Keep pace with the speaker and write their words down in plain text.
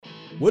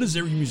What is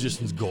every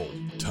musician's goal?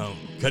 Tone.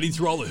 Cutting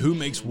through all the who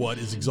makes what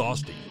is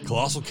exhausting.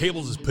 Colossal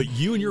Cables has put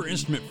you and your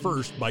instrument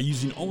first by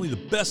using only the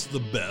best of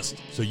the best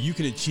so you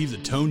can achieve the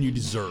tone you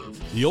deserve.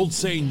 The old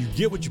saying, you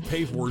get what you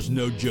pay for, is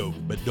no joke,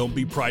 but don't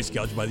be price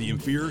gouged by the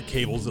inferior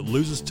cables that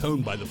loses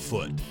tone by the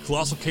foot.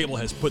 Colossal Cable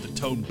has put the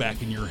tone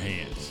back in your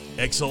hands.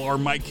 XLR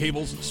mic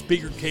cables,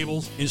 speaker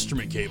cables,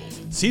 instrument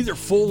cables. See their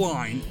full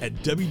line at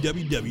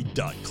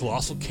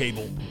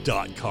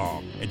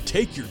www.colossalcable.com and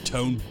take your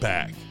tone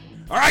back.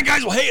 All right,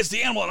 guys. Well, hey, it's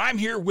the Animal, and I'm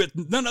here with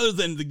none other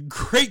than the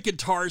great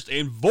guitarist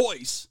and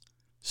voice,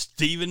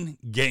 Stephen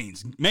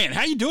Gaines. Man,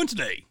 how you doing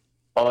today?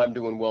 Oh, I'm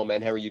doing well,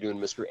 man. How are you doing,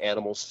 Mr.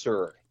 Animal,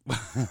 sir?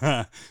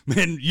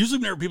 Man, usually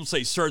whenever people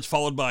say sir, it's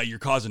followed by you're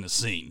causing a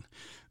scene.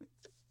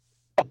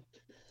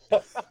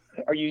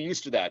 Are you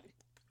used to that?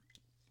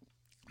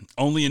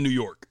 Only in New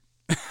York.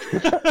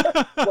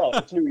 Well,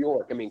 it's New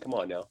York. I mean, come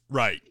on now.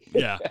 Right,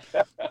 yeah.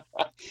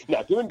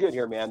 No, doing good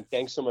here, man.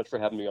 Thanks so much for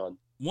having me on.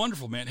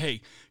 Wonderful, man.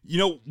 Hey, you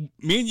know,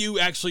 me and you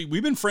actually,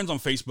 we've been friends on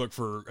Facebook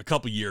for a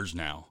couple years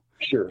now.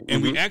 Sure.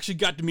 And we actually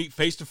got to meet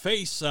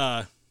face-to-face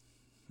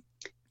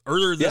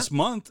earlier this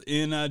month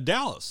in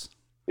Dallas.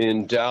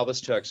 In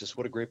Dallas, Texas.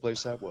 What a great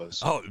place that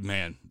was. Oh,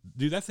 man.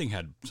 Dude, that thing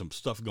had some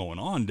stuff going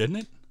on, didn't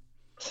it?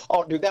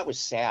 Oh, dude, that was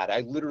sad. I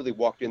literally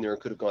walked in there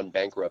and could have gone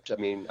bankrupt. I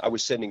mean, I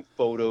was sending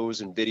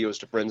photos and videos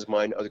to friends of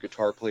mine, other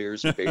guitar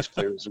players and bass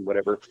players and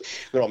whatever.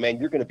 You know, man,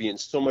 you're going to be in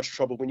so much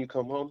trouble when you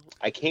come home.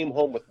 I came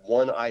home with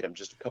one item,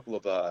 just a couple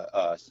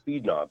of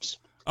speed knobs.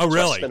 Oh,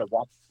 really?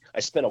 So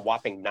I spent a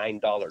whopping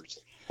 $9.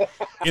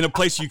 In a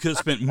place you could have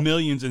spent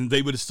millions and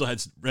they would have still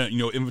had,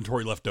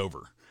 inventory left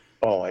over.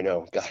 Oh, I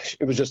know. Gosh,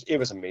 it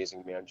was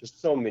amazing, man.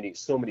 Just so many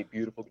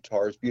beautiful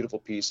guitars, beautiful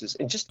pieces,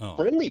 and just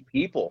friendly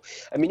people.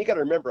 I mean, you got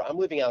to remember, I'm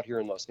living out here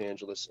in Los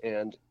Angeles,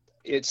 and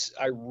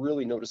I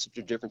really noticed such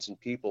a difference in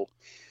people.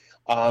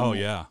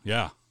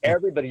 Yeah.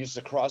 Everybody just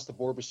across the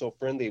board was so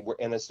friendly.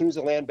 And as soon as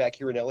I land back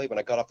here in LA, when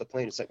I got off the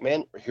plane, it's like,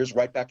 man, here's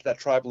right back to that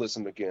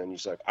tribalism again.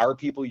 It's like, our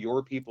people,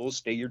 your people,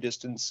 stay your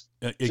distance.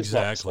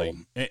 Exactly.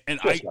 And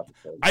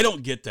I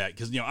don't get that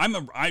because,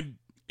 I'm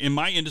in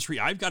my industry,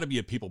 I've got to be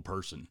a people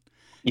person.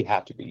 You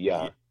have to be,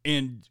 yeah.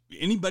 And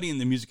anybody in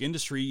the music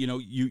industry,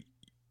 you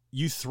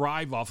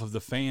thrive off of the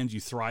fans. You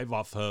thrive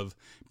off of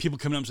people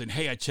coming up and saying,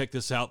 hey, I checked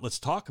this out. Let's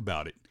talk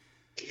about it.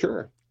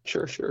 Sure.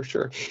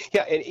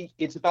 Yeah, and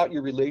it's about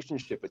your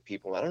relationship with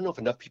people. I don't know if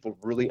enough people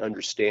really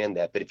understand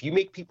that, but if you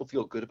make people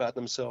feel good about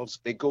themselves,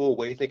 they go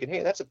away thinking,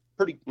 hey, that's a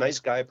pretty nice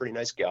guy, pretty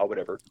nice gal,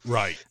 whatever.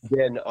 Right.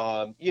 Then,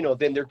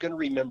 then they're going to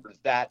remember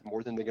that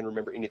more than they're going to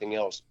remember anything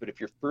else. But if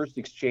your first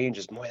exchange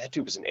is, boy, that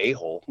dude was an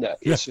a-hole, no,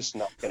 it's just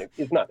not going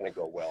to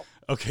go well.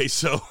 Okay,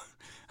 so...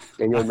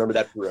 And you'll remember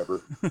that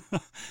forever.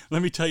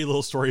 Let me tell you a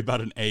little story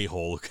about an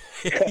a-hole,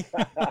 okay?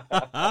 Go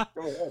ahead.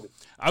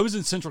 I was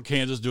in Central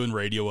Kansas doing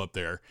radio up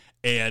there,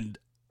 and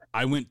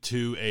I went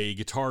to a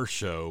guitar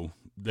show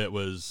that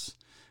was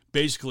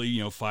basically,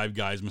 five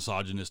guys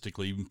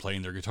misogynistically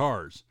playing their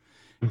guitars.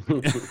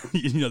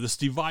 The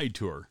Steve Vai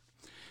tour.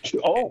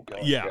 Oh,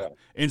 God. Yeah.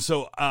 And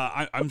so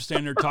I'm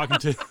standing there talking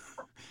to...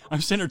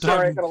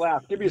 Sorry, I gotta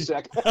laugh. Give me a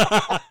sec.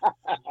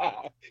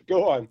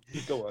 Go on.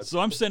 So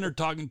I'm standing there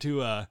talking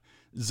to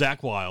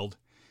Zach Wild,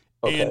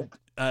 and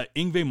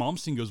Yngwie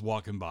Malmsteen goes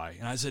walking by,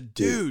 and I said,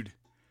 "Dude,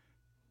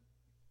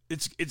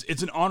 it's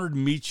an honor to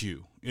meet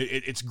you.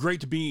 It's great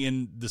to be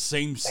in the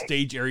same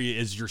stage area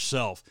as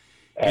yourself."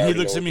 And he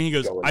looks at me and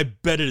he goes, "I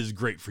bet it is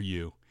great for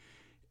you."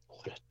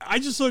 I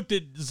just looked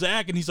at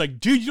Zach, and he's like,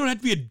 "Dude, you don't have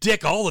to be a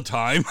dick all the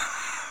time."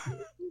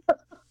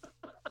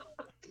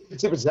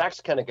 See, but Zach's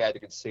the kind of guy that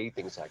could say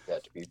things like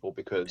that to people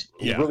because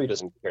he really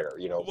doesn't care,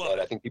 Well, and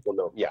I think people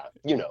know,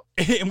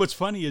 And what's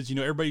funny is,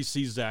 everybody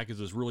sees Zach as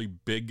this really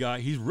big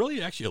guy. He's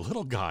really actually a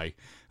little guy.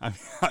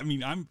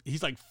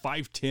 He's like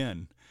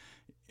 5'10",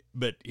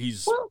 but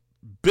he's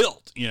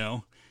built,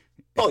 Oh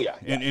yeah.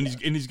 And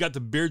he's got the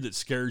beard that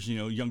scares,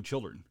 young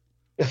children.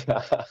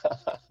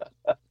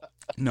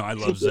 No, I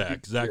love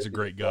Zach. Zach's a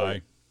great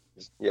guy.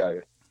 Yeah.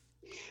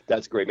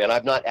 That's great, man.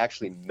 I've not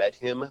actually met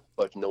him,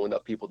 but know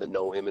enough people that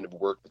know him and have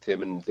worked with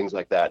him and things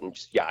like that. And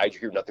I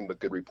hear nothing but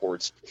good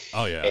reports.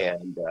 Oh, yeah.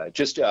 And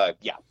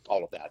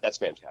all of that. That's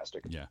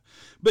fantastic. Yeah.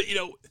 But,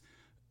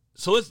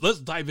 so let's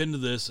dive into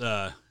this.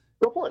 Go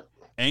for it.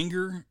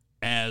 Anger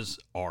as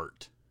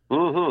art.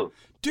 Mm-hmm.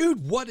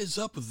 Dude, what is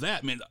up with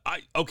that, man?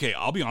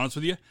 I'll be honest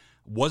with you.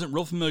 Wasn't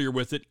real familiar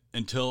with it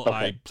until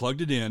I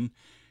plugged it in.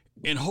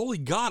 And holy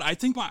God, I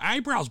think my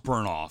eyebrows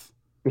burn off.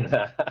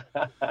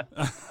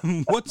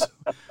 What's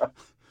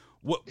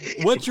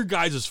your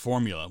guys'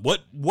 formula?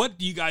 What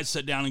do you guys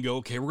sit down and go,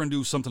 okay, we're going to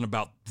do something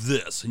about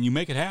this, and you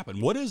make it happen?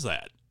 What is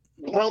that?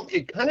 Well,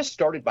 it kind of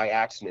started by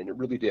accident. It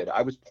really did.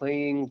 I was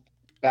playing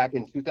back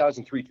in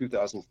 2003,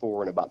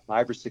 2004 in about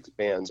 5 or 6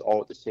 bands all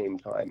at the same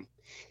time.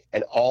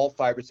 And all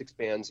 5 or 6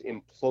 bands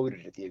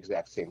imploded at the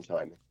exact same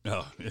time.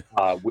 Oh, yeah.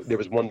 There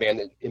was one band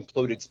that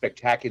imploded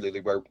spectacularly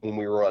when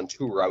we were on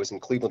tour. I was in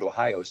Cleveland,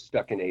 Ohio,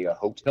 stuck in a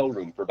hotel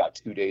room for about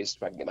 2 days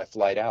so I could get my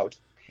flight out.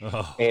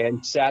 Oh.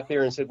 and sat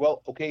there and said,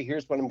 well, okay,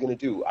 here's what I'm going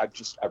to do. I've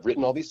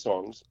written all these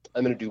songs.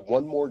 I'm going to do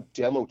one more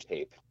demo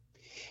tape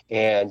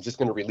and just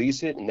going to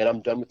release it. And then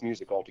I'm done with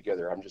music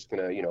altogether. I'm just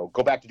going to,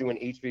 go back to doing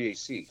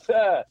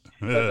HVAC.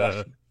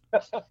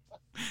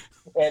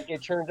 And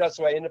it turned out,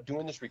 so I ended up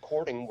doing this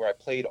recording where I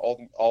played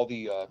all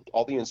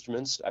the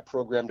instruments. I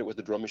programmed it with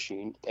a drum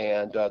machine,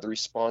 and the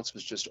response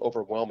was just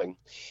overwhelming.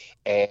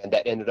 And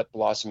that ended up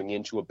blossoming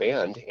into a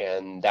band,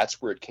 and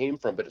that's where it came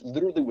from. But it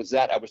literally was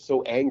that. I was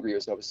so angry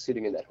as I was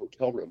sitting in that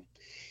hotel room.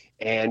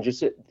 And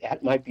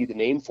that might be the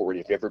name for it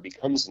if it ever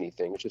becomes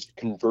anything. It's just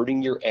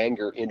converting your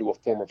anger into a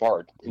form of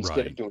art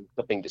instead of doing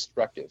something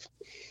destructive.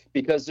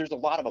 Because there's a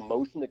lot of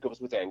emotion that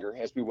goes with anger,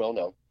 as we well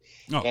know.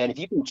 Oh. And if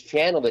you can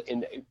channel it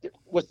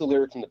what's the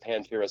lyric in the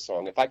Pantera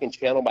song? If I can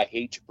channel my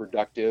hate to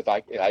productive,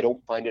 I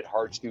don't find it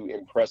hard to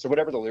impress, or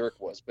whatever the lyric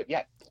was. But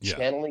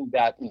channeling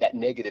that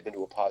negative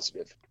into a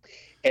positive.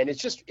 And it's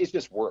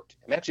just worked.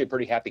 I'm actually a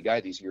pretty happy guy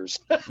these years.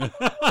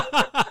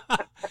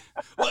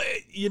 Well,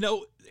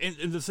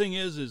 and the thing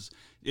is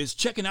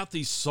checking out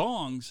these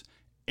songs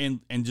and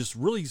just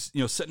really,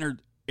 sitting there.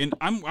 And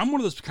I'm one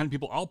of those kind of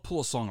people. I'll pull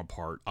a song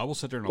apart. I will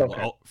sit there and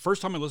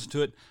first time I listen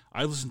to it,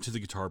 I listen to the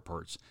guitar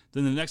parts.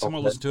 Then the next time I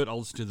listen to it, I'll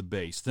listen to the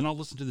bass. Then I'll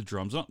listen to the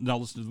drums. Then I'll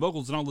listen to the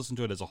vocals. Then I'll listen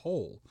to it as a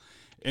whole.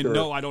 And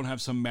no, I don't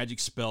have some magic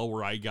spell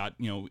where I got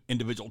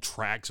individual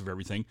tracks of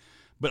everything.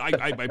 But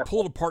I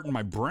pull it apart in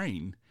my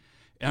brain,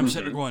 and I'm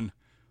sitting there going,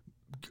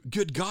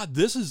 "Good God,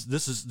 this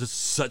is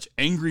such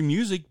angry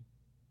music."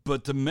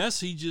 But the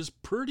message is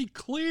pretty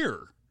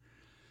clear.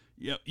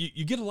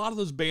 You get a lot of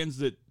those bands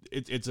that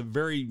it's a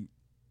very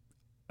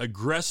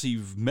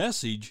aggressive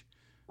message,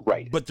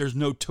 right? But there's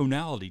no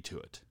tonality to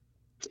it.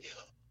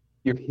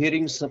 You're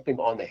hitting something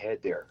on the head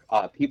there.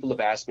 People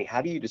have asked me,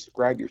 how do you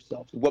describe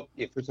yourself?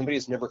 If for somebody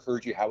who's never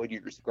heard you, how would you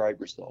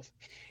describe yourself?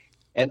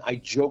 And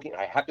I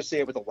have to say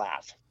it with a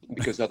laugh,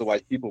 because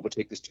otherwise people would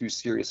take this too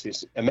seriously.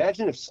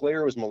 Imagine if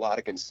Slayer was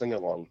melodic and sing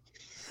along.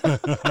 And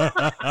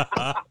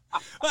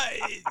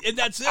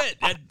that's it.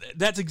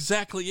 That's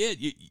exactly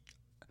it.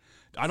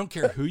 I don't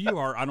care who you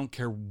are. I don't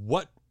care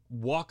what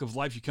walk of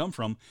life you come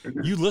from.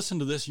 You listen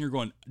to this and you're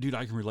going, dude,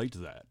 I can relate to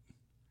that.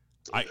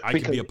 I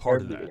can be a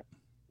part of that.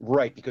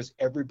 Right, because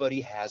everybody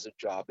has a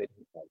job they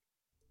don't like.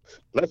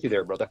 Bless you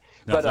there, brother.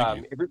 No, but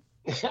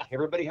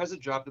everybody has a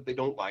job that they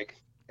don't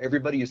like.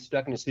 Everybody is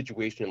stuck in a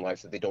situation in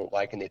life that they don't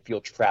like, and they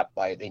feel trapped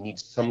by it. They need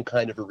some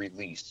kind of a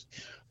release,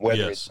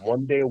 whether it's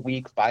 1 day a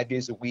week, 5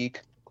 days a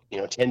week,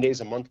 10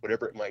 days a month,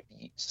 whatever it might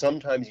be.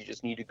 Sometimes you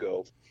just need to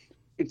go.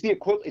 It's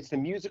the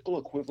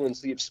musical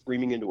equivalency of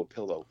screaming into a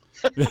pillow.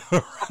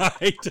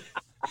 Right.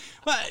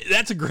 Well,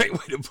 that's a great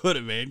way to put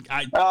it, man.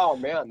 Oh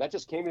man, that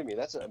just came to me.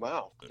 That's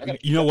wow.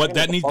 You know what?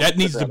 That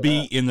needs to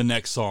be in the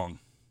next song.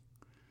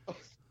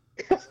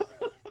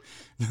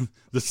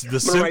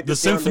 the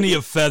Symphony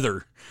of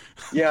Feather.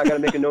 Yeah, I got to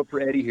make a note for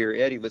Eddie here.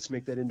 Eddie, let's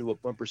make that into a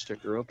bumper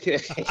sticker, okay?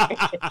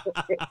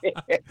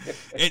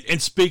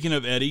 and speaking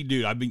of Eddie,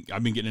 dude, I've been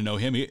getting to know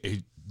him.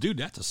 Dude,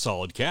 that's a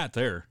solid cat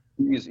there.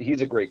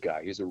 He's a great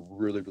guy. He's a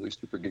really, really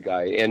super good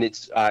guy. And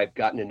I've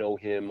gotten to know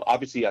him.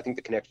 Obviously, I think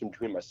the connection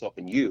between myself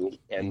and you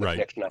and the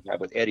connection I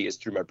have with Eddie is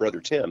through my brother,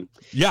 Tim.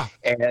 Yeah.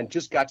 And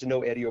just got to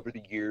know Eddie over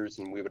the years.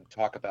 And we would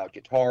talk about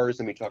guitars,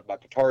 and we talk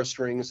about guitar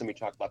strings, and we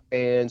talk about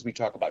bands, we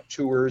talk about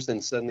tours.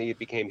 And suddenly it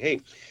became,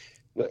 hey,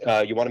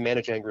 you want to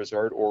manage anger as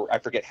art? Or I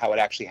forget how it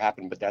actually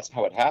happened, but that's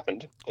how it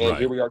happened. And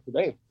here we are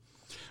today.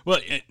 Well,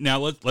 now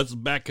let's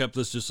back up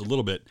this just a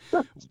little bit.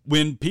 Sure.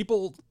 When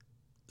people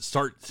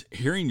start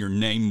hearing your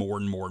name more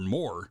and more and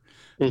more,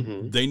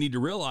 they need to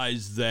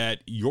realize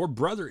that your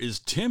brother is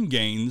Tim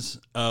Gaines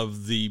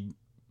of the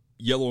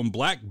Yellow and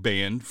Black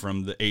band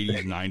from the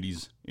 80s,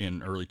 90s,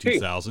 and early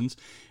 2000s.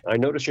 I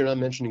notice you're not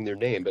mentioning their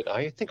name, but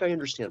I think I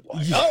understand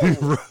why.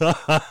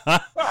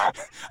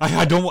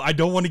 I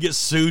don't want to get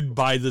sued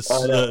by this.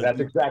 That's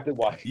exactly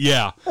why.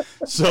 Yeah.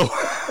 So,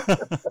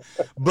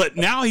 but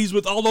now he's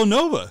with Aldo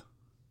Nova.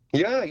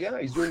 Yeah,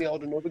 he's doing the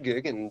Aldo Nova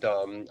gig, and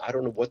I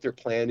don't know what their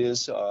plan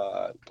is.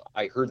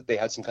 I heard that they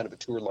had some kind of a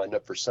tour lined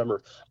up for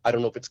summer. I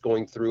don't know if it's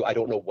going through. I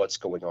don't know what's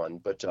going on,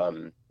 but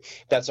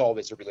that's all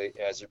as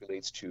it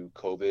relates to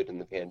COVID and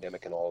the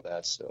pandemic and all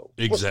that. So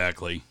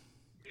exactly.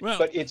 Well,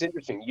 but it's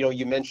interesting.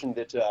 You mentioned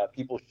that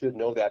people should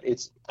know that.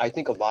 I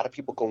think a lot of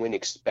people go in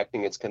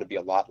expecting it's going to be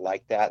a lot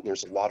like that, and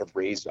there's a lot of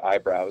raised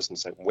eyebrows and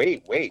it's like,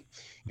 wait,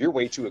 you're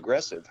way too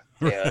aggressive.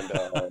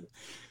 And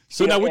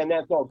so now and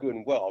that's all good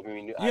and well. I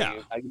mean, I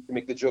used to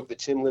make the joke that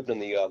Tim lived on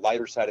the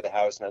lighter side of the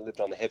house, and I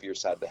lived on the heavier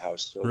side of the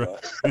house. So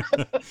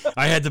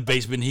I had the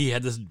basement. He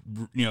had this,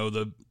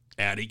 the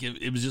attic.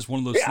 It was just one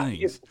of those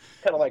things. It's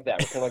kind of like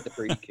that. We're kind of like the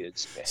Brady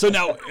kids. So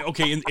now,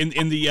 okay,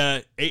 in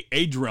the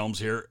age realms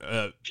here,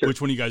 sure.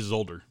 Which one of you guys is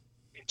older?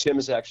 Tim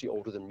is actually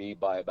older than me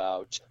by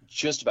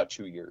just about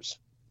 2 years.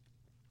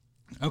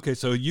 Okay,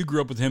 so you grew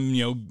up with him,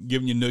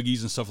 giving you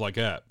noogies and stuff like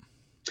that.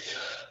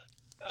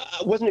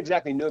 It wasn't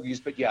exactly no views,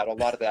 but yeah, a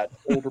lot of that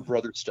older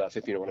brother stuff,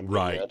 if you know what I'm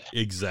Right, getting at.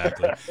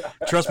 exactly.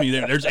 Trust me,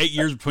 there's 8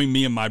 years between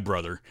me and my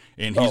brother,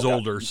 and he's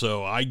older,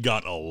 so I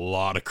got a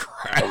lot of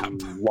crap. A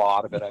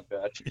lot of it, I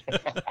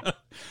bet.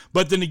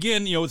 But then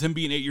again, you know, with him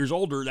being 8 years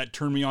older, that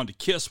turned me on to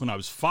Kiss when I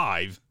was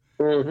 5.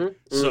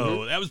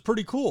 So that was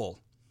pretty cool.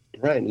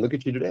 Right, look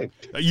at you today.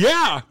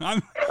 Yeah,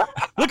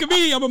 look at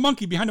me. I'm a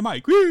monkey behind a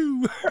mic.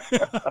 Woo!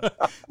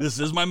 This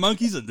is my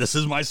monkeys and this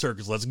is my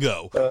circus. Let's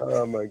go.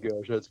 Oh my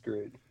gosh, that's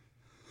great.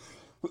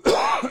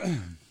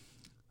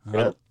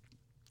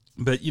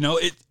 But you know,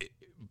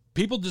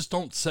 people just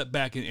don't sit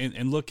back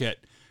and look at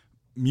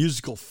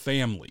musical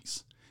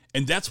families,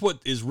 and that's what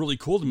is really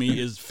cool to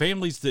me is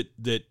families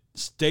that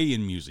stay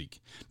in music.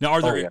 Now,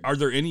 are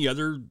there any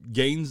other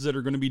Gaines that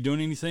are going to be doing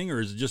anything,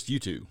 or is it just you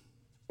two?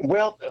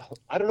 Well,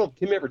 I don't know if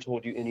Tim ever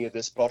told you any of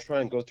this, but I'll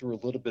try and go through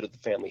a little bit of the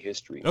family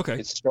history.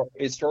 Okay.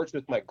 It starts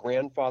with my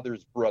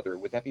grandfather's brother.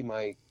 Would that be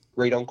my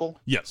great uncle?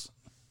 Yes.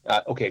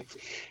 Okay.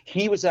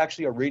 He was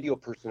actually a radio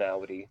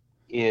personality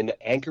in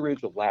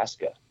Anchorage,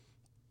 Alaska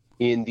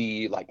in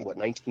the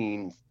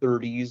 1930s,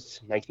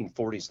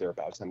 1940s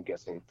thereabouts, I'm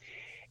guessing.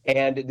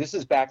 And this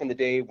is back in the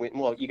day when,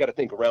 well, you got to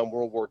think around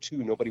World War II,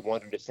 nobody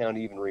wanted to sound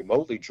even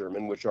remotely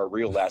German, which our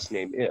real last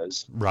name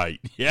is. Right.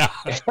 Yeah.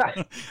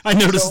 I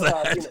noticed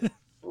that.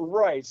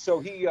 Right. So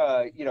he,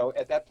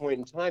 at that point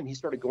in time, he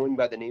started going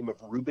by the name of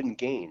Reuben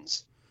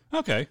Gaines.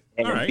 Okay.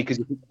 And all right. Because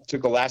he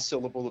took the last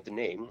syllable of the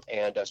name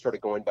and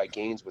started going by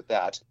Gaines with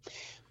that.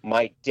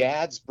 My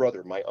dad's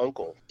brother, my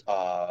uncle,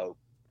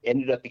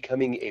 ended up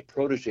becoming a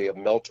protege of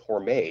Mel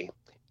Torme.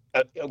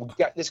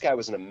 This guy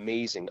was an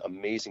amazing,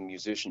 amazing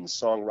musician,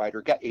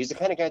 songwriter. He's the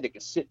kind of guy that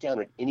could sit down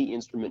at any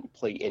instrument and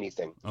play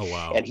anything. Oh,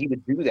 wow. And he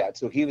would do that.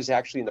 So he was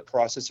actually in the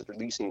process of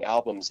releasing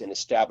albums and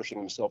establishing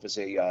himself as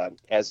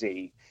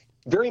a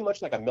very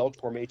much like a Mel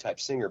Torme type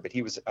singer. But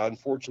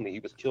unfortunately, he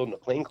was killed in a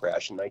plane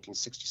crash in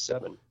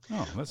 1967.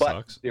 Oh, that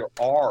sucks.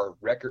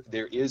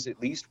 There is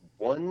at least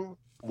one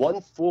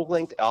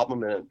full-length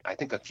album and I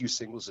think a few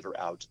singles that are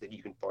out that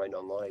you can find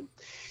online.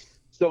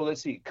 So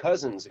let's see, I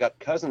got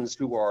cousins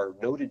who are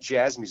noted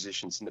jazz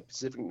musicians in the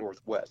Pacific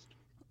Northwest.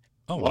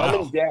 Oh, wow.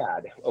 Mom and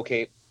dad.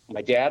 Okay,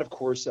 my dad, of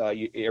course,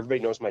 everybody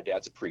knows my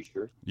dad's a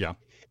preacher. Yeah.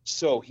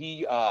 So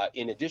he,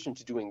 in addition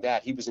to doing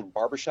that, he was in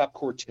barbershop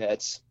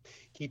quartets.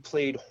 He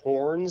played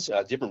horns,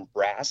 a different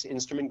brass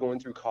instrument going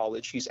through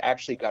college. He's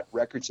actually got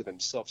records of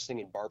himself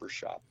singing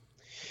barbershop.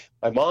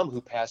 My mom, who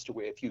passed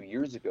away a few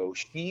years ago,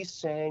 she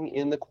sang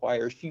in the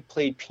choir. She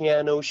played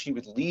piano. She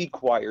would lead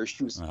choir.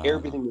 She was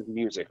everything with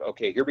music.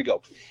 Okay, here we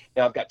go.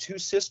 Now, I've got two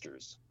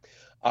sisters,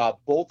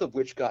 both of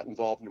which got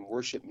involved in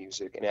worship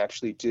music and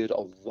actually did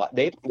a lot.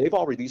 They've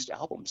all released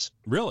albums.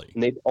 Really?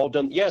 And they've all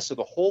done, yeah, so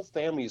the whole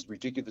family is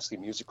ridiculously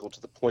musical to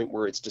the point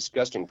where it's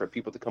disgusting for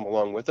people to come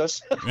along with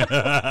us.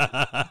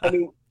 I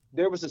mean,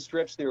 there was a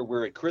stretch there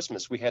where at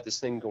Christmas we had this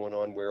thing going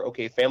on where,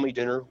 okay, family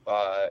dinner,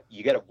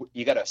 you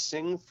gotta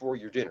sing for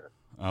your dinner.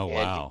 Oh,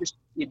 wow. And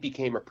it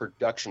became a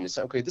production. It's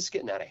okay, this is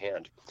getting out of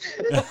hand.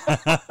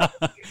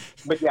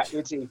 But yeah,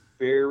 it's a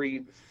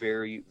very,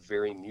 very,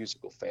 very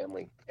musical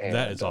family. And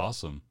that is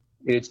awesome.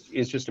 It's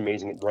just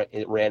amazing.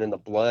 It ran in the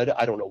blood.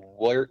 I don't know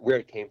where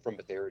it came from,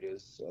 but there it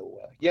is. So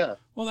yeah.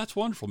 Well, that's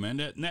wonderful, man.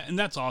 And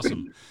that's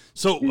awesome.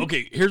 So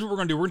okay, here's what we're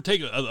gonna do. We're gonna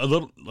take a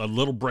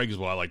little break, is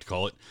what I like to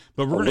call it.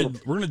 But we're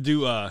gonna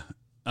do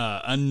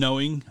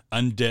Unknowing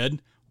Undead.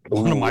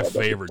 One of my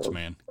favorites,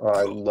 man.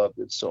 I love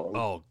this song.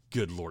 Oh,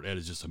 good Lord, Ed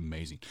is just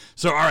amazing.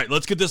 So all right,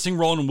 let's get this thing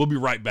rolling, and we'll be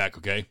right back.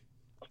 Okay.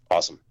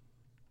 Awesome.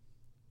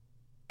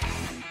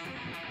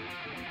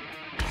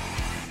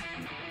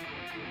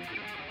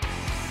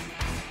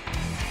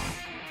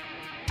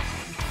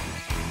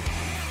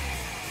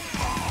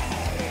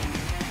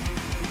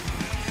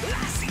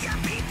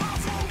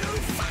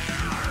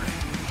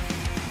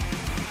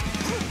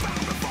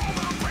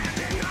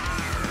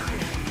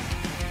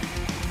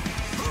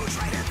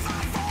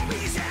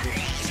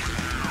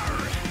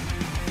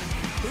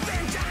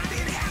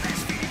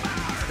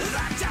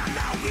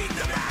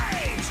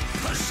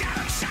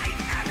 Shadow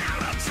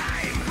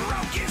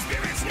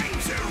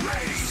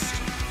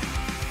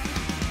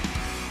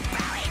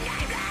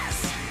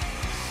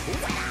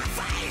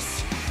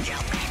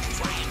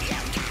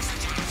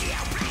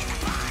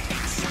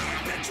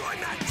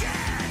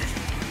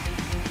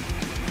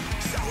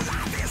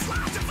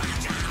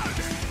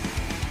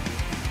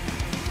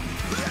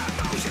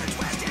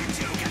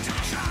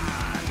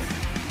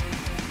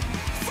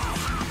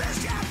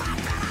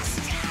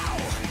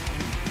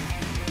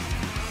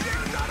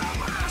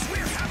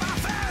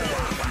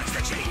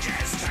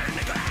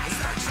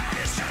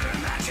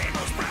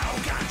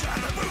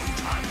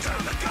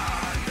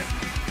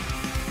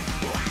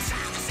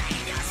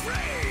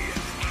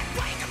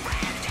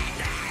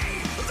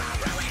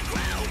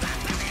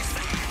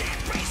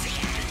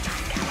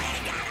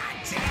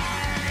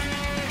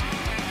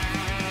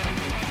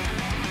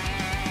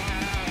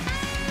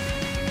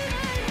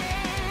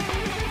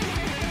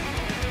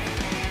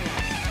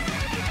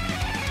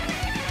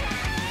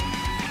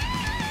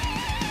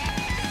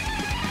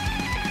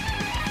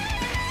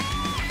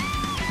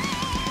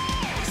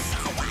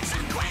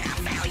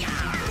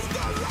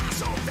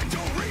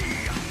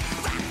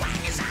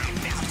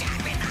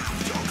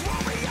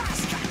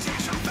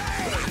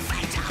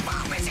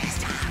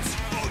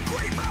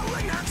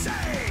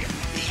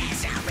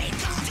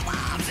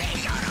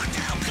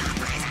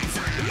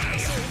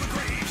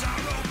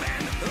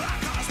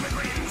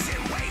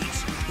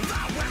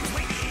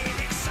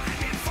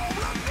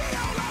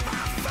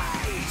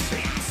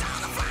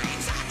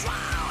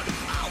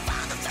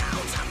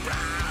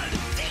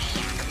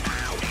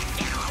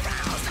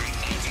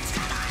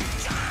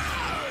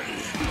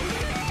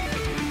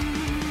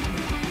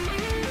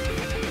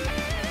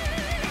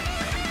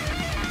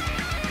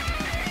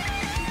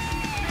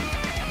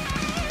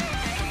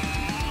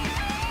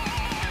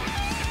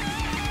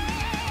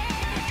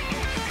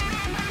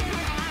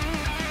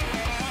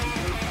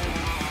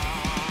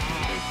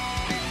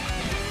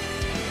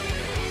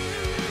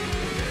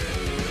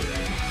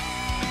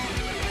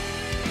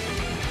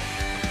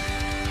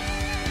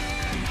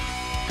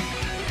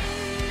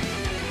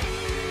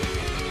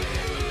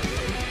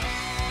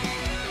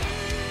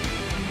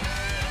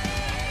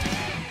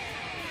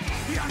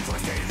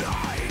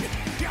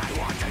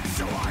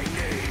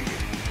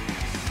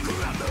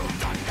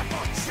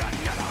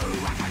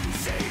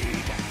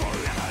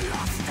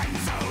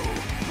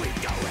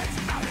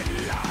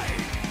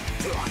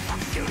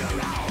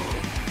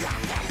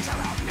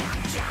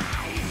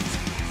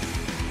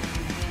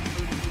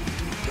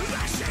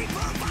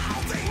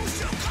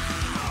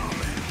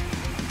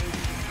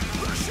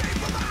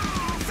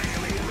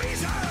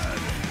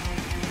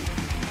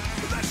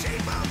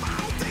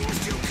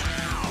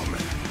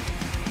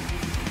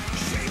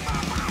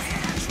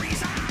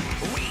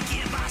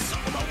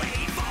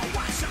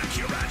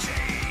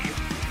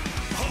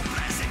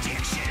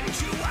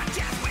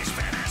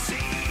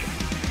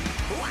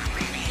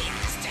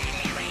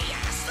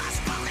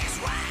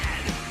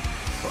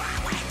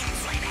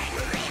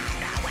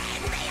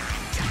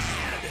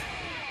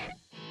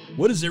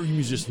What is every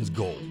musician's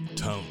goal?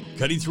 Tone.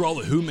 Cutting through all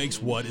the who makes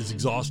what is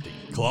exhausting.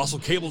 Colossal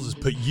Cables has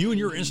put you and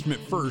your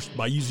instrument first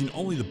by using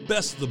only the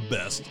best of the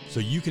best so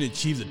you can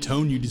achieve the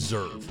tone you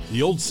deserve.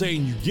 The old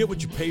saying, you get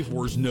what you pay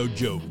for, is no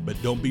joke, but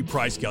don't be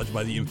price gouged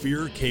by the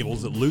inferior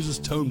cables that loses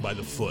tone by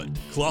the foot.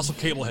 Colossal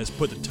Cable has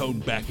put the tone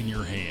back in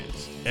your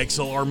hands.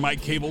 XLR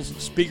mic cables,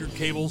 speaker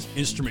cables,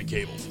 instrument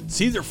cables.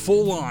 See their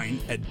full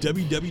line at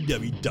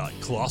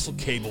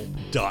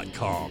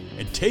www.colossalcable.com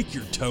and take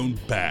your tone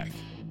back.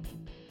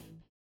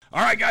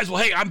 All right, guys.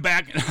 Well, hey, I'm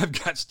back, and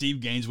I've got Steve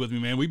Gaines with me,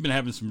 man. We've been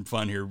having some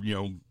fun here,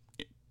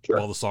 Sure.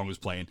 while the song was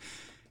playing.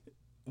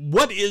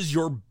 What is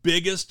your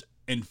biggest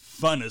and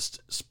funnest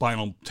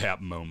Spinal Tap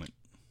moment?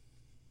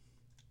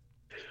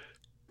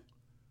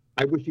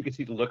 I wish you could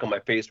see the look on my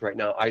face right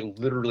now.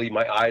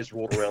 My eyes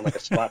rolled around like a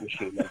slot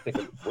machine. I'm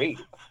thinking, wait.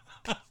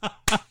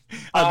 I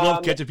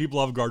love catching people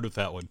off guard with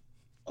that one.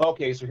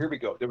 Okay, so here we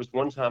go. There was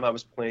one time I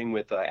was playing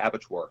with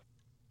Abattoir,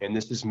 and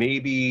this is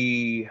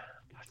maybe,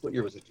 what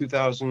year was it?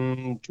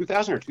 2000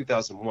 or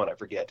 2001, I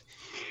forget.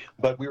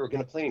 But we were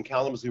going to play in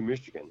Kalamazoo,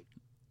 Michigan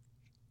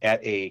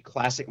at a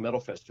classic metal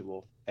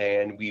festival,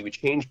 and we would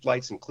change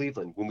flights in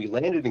Cleveland. When we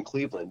landed in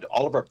Cleveland,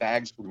 all of our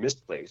bags were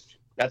misplaced.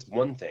 That's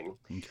one thing.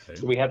 Okay.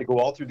 So we had to go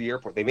all through the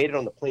airport. They made it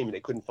on the plane, but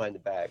they couldn't find the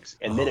bags.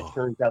 And then it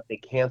turns out they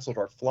canceled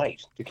our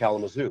flight to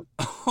Kalamazoo.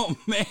 Oh,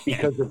 man.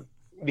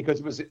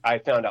 Because it was, I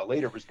found out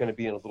later, it was going to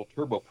be in a little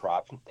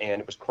turboprop, and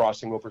it was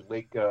crossing over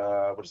Lake,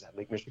 what is that,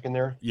 Lake Michigan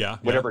there? Yeah.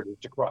 Whatever it is,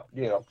 to cross,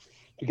 to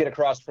get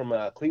across from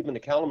Cleveland to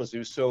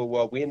Kalamazoo.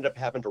 So we ended up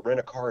having to rent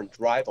a car and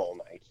drive all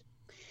night.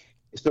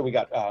 So we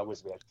got, we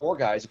had 4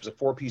 guys. It was a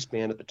 4-piece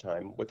band at the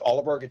time, with all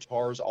of our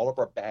guitars, all of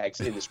our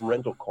bags in this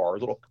rental car, a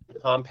little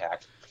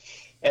compact.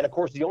 And of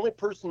course, the only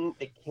person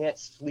that can't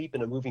sleep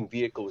in a moving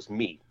vehicle is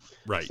me.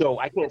 Right. So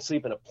I can't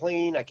sleep in a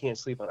plane. I can't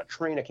sleep on a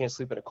train. I can't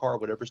sleep in a car,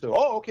 whatever. So,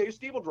 okay,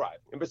 Steve will drive.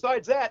 And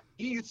besides that,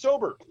 he's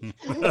sober.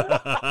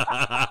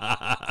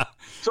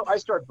 So I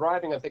start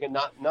driving. I'm thinking,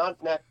 not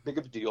that big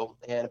of a deal.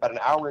 And about an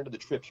hour into the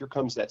trip, here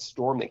comes that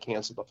storm they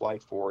canceled the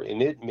flight for.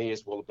 And it may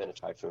as well have been a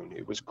typhoon.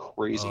 It was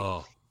crazy.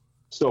 Oh.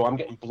 So I'm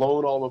getting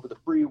blown all over the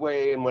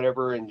freeway and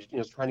whatever, and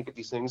trying to get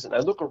these things. And I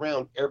look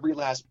around, every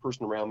last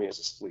person around me is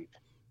asleep.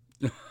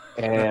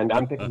 And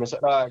I'm thinking to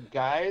myself,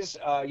 guys,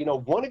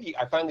 one of you,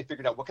 I finally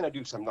figured out, what can I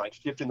do? So I'm like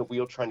shifting the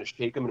wheel, trying to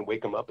shake them and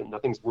wake them up, and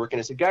nothing's working.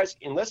 I said, guys,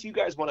 unless you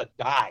guys want to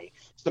die,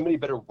 somebody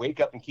better wake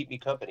up and keep me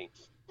company.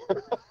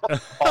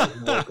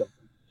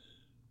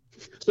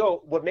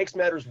 So what makes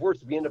matters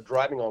worse, we end up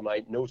driving all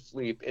night, no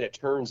sleep. And it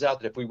turns out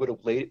that if we would have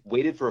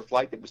waited for a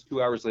flight that was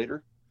 2 hours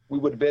later, we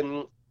would have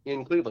been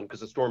in Cleveland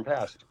because the storm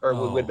passed, or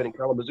we would have been in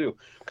Kalamazoo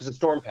because the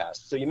storm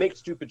passed. So you make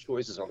stupid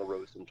choices on the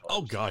road sometimes.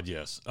 Oh God,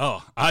 yes.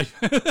 Oh,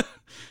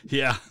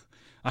 yeah,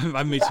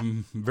 I've made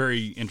some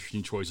very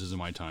interesting choices in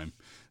my time.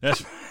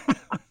 That's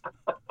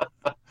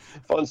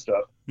fun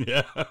stuff.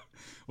 Yeah.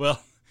 Well,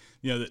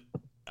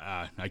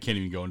 I can't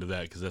even go into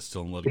that because that's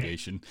still in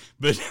litigation.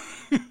 But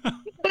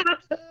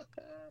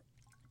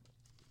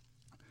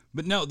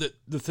but no,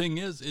 the thing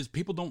is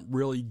people don't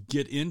really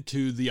get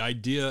into the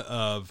idea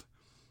of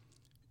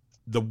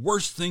the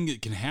worst thing that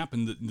can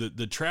happen,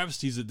 the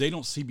travesties that they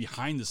don't see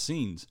behind the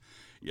scenes,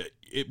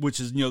 which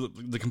is,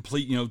 the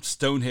complete,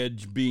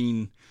 Stonehenge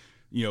being,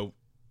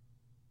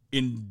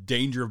 in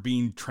danger of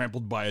being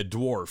trampled by a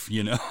dwarf,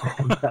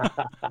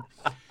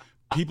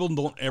 People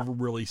don't ever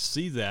really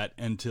see that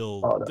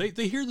until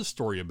they hear the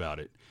story about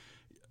it.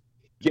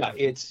 Yeah,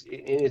 it's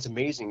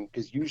amazing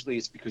because usually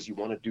it's because you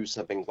want to do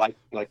something like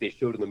they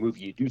showed in the movie.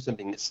 You do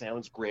something that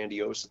sounds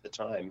grandiose at the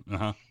time.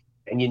 Uh-huh.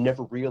 And you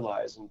never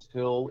realize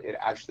until it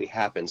actually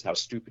happens how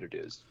stupid it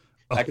is.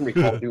 I can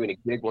recall doing a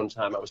gig one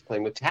time. I was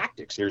playing with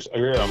Tactics. I'm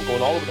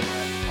going all over the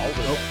map,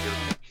 here.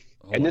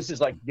 And this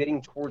is like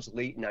getting towards the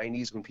late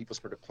 90s when people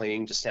started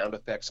playing to sound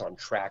effects on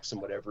tracks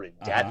and whatever, and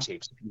DAT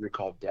tapes, if you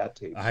recall DAT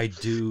tapes. I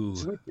do.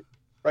 So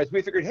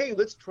we figured, hey,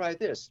 let's try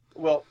this.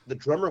 Well, the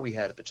drummer we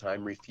had at the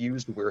time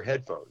refused to wear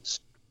headphones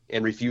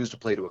and refused to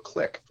play to a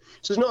click. He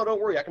says, no, don't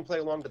worry, I can play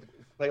along to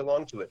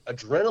it.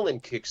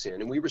 Adrenaline kicks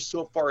in, and we were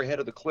so far ahead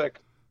of the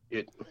click.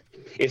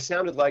 It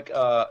sounded like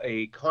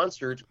a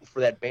concert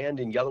for that band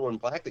in Yellow and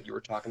Black that you were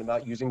talking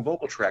about using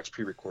vocal tracks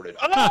pre-recorded.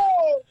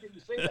 Oh, can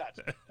you say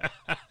that?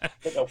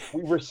 But,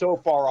 we were so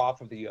far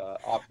off of the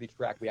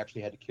track, we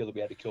actually had to kill it.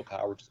 We had to kill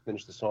power to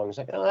finish the song. It's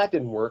like, that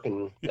didn't work,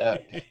 and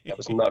that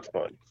was not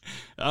fun.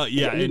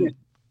 And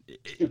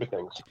stupid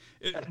things.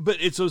 But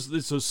it's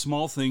those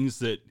small things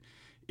that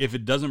if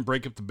it doesn't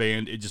break up the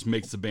band, it just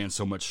makes the band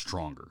so much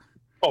stronger.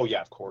 Oh,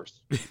 yeah, of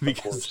course.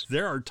 Because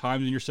there are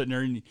times when you're sitting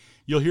there and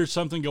you'll hear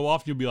something go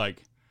off and you'll be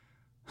like,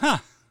 that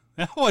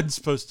wasn't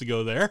supposed to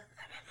go there.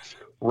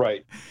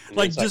 Right.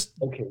 Like just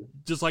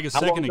like a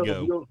second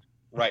ago.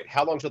 Right.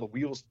 How long till the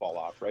wheels fall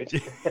off, right?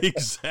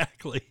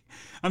 Exactly.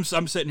 I'm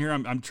sitting here,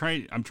 I'm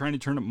trying to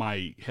turn up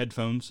my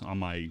headphones on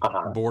my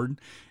board,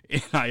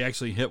 and I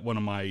actually hit one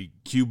of my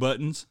cue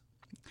buttons.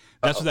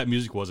 That's what that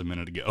music was a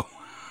minute ago.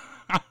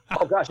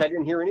 Oh gosh, I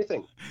didn't hear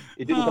anything.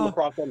 It didn't come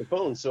across on the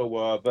phone. So,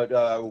 well,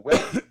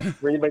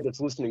 for anybody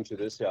that's listening to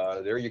this,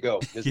 there you go.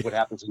 This is what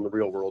happens in the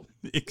real world.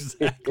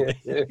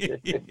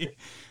 Exactly.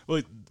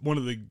 Well, one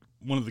of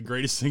the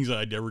greatest things that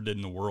I ever did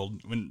in the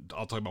world, when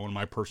I'll talk about one of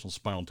my personal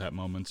Spinal Tap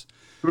moments.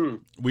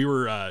 We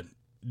were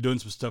doing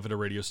some stuff at a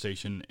radio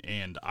station,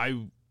 and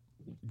I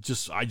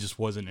just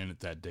wasn't in it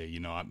that day. You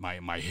know,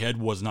 my head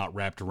was not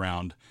wrapped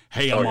around,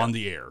 hey, I'm on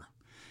the air.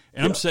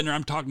 And I'm sitting there,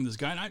 I'm talking to this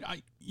guy, and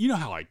I you know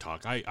how I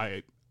talk.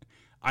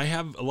 I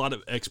have a lot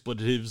of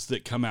expletives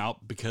that come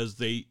out because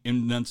they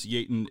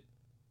enunciate and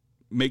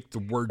make the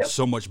words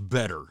so much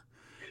better.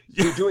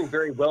 You're doing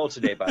very well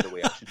today, by the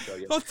way, I should tell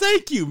you. Oh,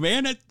 thank you,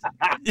 man.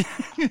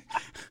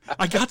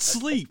 I got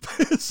sleep.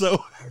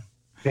 So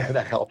yeah,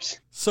 that helps.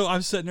 So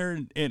I'm sitting there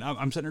and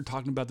I'm sitting there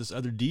talking about this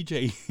other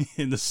DJ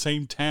in the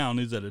same town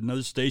who's at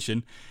another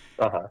station.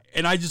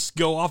 And I just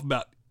go off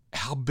about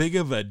how big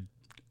of a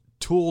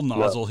tool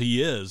nozzle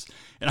he is.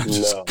 And I'm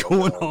just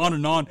going on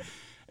and on.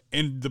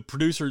 And the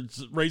producer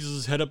raises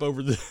his head up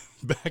over the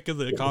back of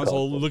the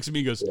console, looks at me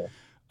and goes,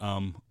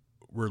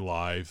 we're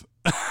live.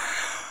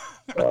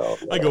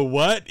 I go,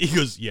 what? He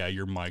goes, yeah,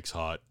 your mic's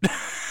hot.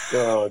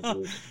 I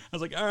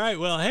was like, all right,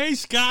 well, hey,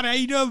 Scott, how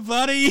you doing,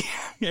 buddy?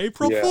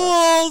 April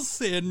Fools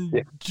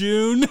in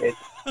June.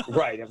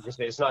 Right, I'm going to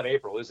say, it's not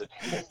April, is it?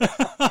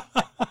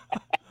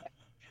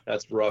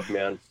 That's rough,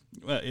 man.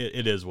 Well,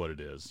 it is what it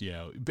is, you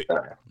know.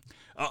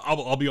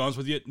 I'll be honest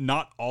with you,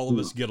 not all of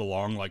us get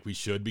along like we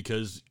should,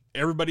 because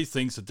everybody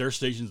thinks that their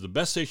station is the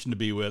best station to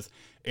be with,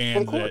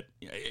 and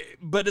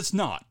but it's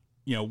not.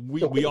 You know,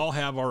 we all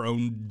have our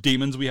own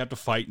demons we have to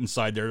fight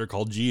inside there. They're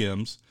called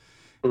GMs.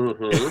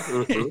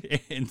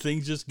 And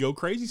things just go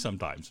crazy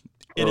sometimes.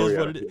 It is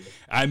what it is.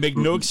 I make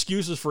no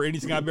excuses for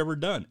anything I've ever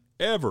done,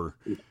 ever.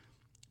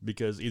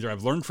 Because either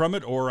I've learned from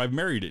it or I've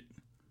married it.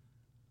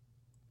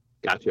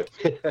 Gotcha.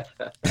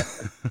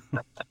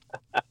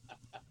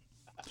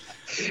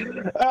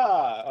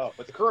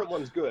 But the current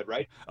one's good,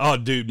 right? Oh,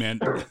 dude, man.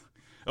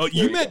 Oh,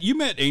 you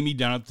met Amy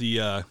down at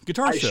the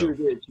guitar show. I sure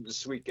did. She's a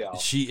sweet gal.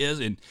 She is,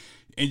 and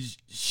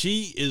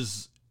she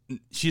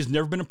has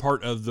never been a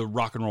part of the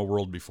rock and roll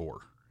world before.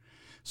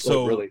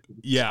 So really,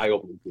 yeah, I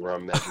opened for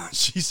her.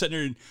 She's sitting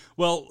there. And,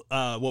 well,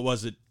 what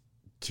was it?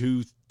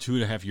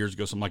 2.5 years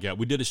ago, something like that.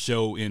 We did a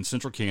show in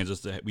Central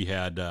Kansas that we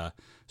had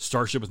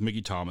Starship with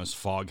Mickey Thomas,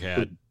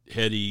 Foghat,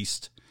 Head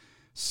East,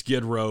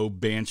 Skid Row,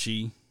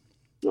 Banshee.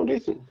 Oh,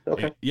 decent.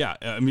 Okay. And, yeah,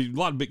 I mean, a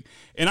lot of big.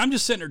 And I'm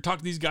just sitting there talking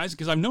to these guys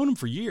because I've known them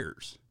for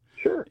years.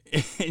 Sure.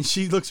 And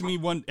she looks at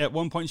me at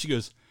one point. And she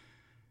goes,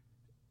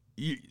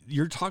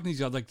 "You're talking to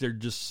these guys like they're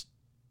just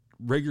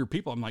regular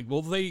people." I'm like,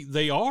 "Well,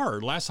 they are.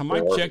 Last time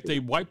I checked, they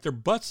wiped their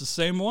butts the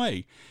same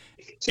way."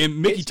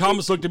 And Mickey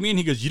Thomas looked at me and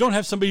he goes, "You don't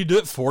have somebody to do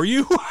it for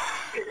you?"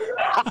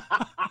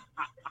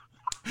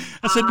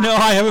 I said, "No,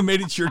 I haven't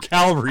made it to your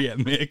caliber yet,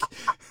 Mick."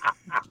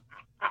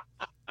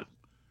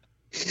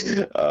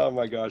 Oh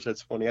my gosh,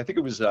 that's funny. I think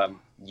it was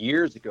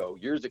years ago,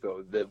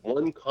 the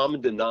one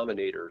common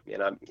denominator,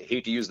 and I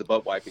hate to use the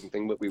butt wiping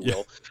thing, but we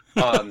will.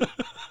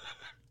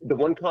 The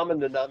one common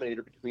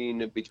denominator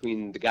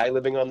between the guy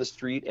living on the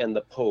street and the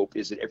Pope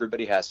is that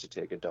everybody has to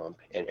take a dump,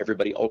 and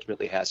everybody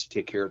ultimately has to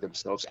take care of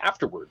themselves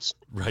afterwards.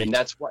 Right. And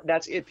that's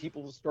it.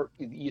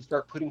 You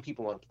start putting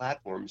people on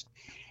platforms,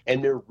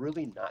 and they're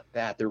really not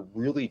that. They're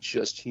really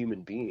just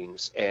human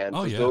beings. And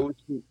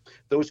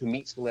those who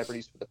meet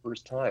celebrities for the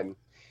first time,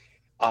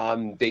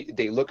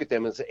 they look at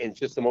them and it's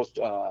just the most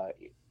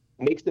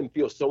makes them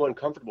feel so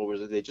uncomfortable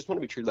because they just want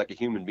to be treated like a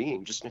human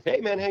being. Just,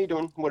 hey man, how you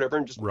doing? Whatever,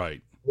 and just right.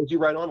 Put you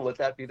right on. Let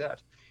that be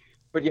that.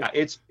 But yeah,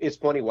 it's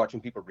funny watching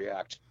people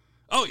react.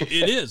 Oh, it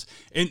is.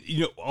 And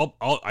you know,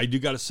 I do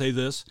got to say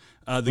this: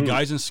 the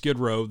guys in Skid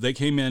Row, they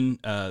came in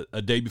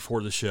a day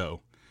before the show,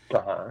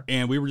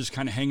 and we were just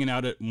kind of hanging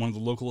out at one of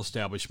the local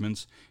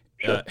establishments.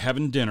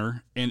 Having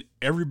dinner, and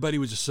everybody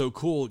was just so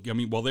cool. I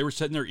mean, while they were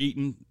sitting there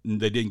eating,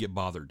 they didn't get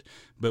bothered.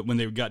 But when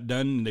they got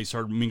done and they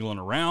started mingling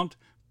around,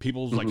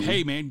 people was like,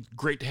 "Hey, man,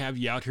 great to have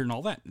you out here," and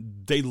all that.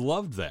 They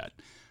loved that.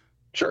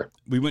 Sure.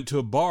 We went to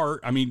a bar.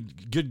 I mean,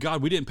 good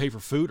God, we didn't pay for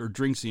food or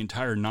drinks the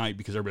entire night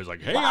because everybody's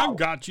like, "Hey, I've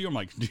got you." I'm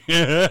like,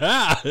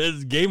 "Yeah,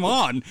 it's game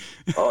on."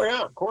 Oh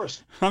yeah, of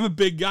course. I'm a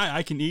big guy.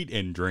 I can eat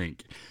and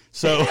drink.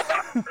 So,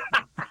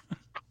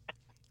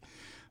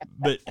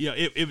 but yeah,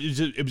 it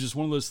was just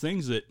one of those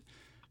things that.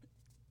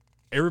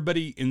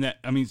 Everybody in that,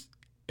 I mean,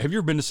 have you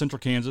ever been to Central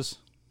Kansas?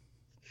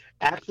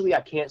 Actually,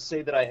 I can't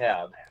say that I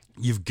have.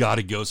 You've got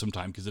to go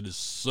sometime because it is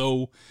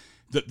so,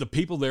 the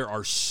people there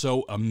are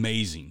so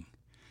amazing.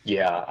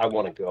 Yeah, I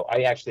want to go.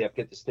 I actually have to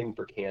get this thing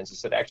for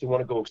Kansas. I actually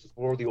want to go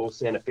explore the old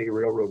Santa Fe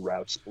Railroad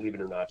routes, believe it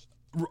or not.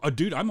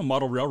 Dude, I'm a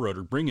model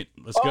railroader. Bring it.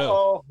 Let's go.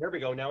 Oh, there we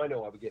go. Now I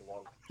know I would get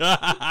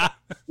along.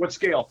 What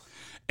scale?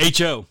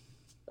 HO.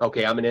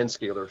 Okay, I'm an N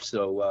scaler,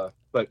 so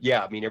but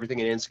yeah, I mean everything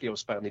in N scale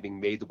is finally being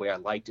made the way I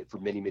liked it for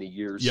many, many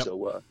years. Yep. So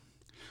well,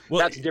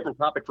 that's a different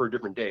topic for a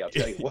different day, I'll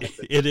tell you what.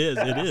 It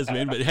is,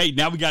 man. But hey,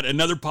 now we got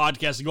another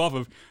podcast to go off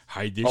of.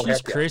 Hi, this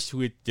is Chris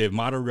with the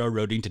Model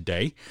Railroading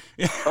today.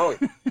 Oh.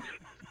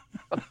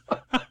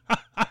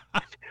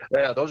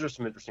 Yeah, those are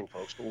some interesting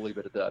folks, but we'll leave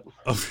it at that.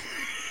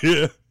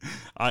 Yeah.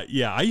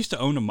 I used to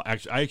own I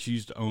actually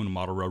used to own a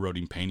model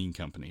railroading painting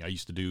company. I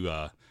used to do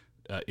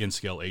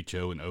N-scale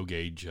HO and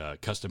O-gauge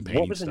custom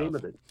painting. What was the name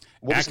of it?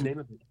 What was the name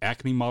of it?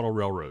 Acme Model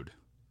Railroad.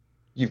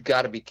 You've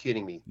got to be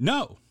kidding me.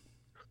 No.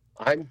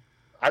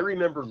 I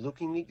remember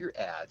looking at your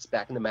ads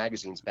back in the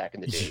magazines back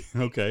in the day.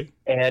 Okay.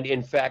 And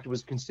in fact,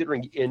 was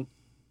considering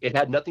it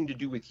had nothing to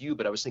do with you,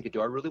 but I was thinking, do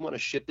I really want to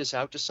ship this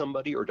out to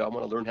somebody, or do I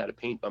want to learn how to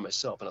paint by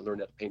myself? And I learned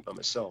how to paint by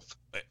myself.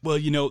 Well,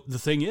 the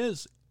thing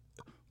is,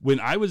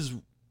 when I was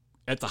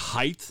at the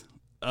height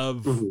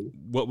of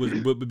what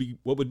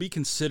would be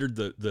considered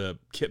the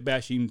kit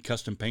bashing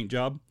custom paint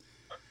job.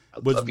 I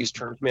love these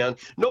terms, man.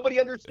 Nobody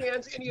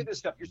understands any of this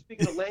stuff. You're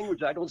speaking a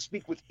language I don't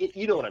speak with.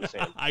 You know what I'm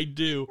saying? I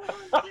do.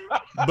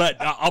 But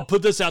I'll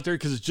put this out there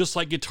because it's just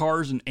like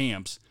guitars and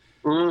amps.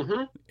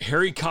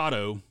 Harry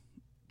Cotto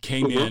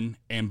came in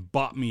and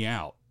bought me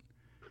out.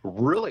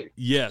 Really?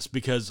 Yes,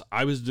 because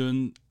I was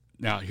doing.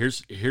 Now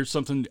here's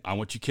something I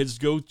want you kids to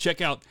go check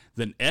out: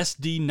 the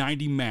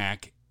SD90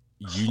 Mac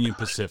Union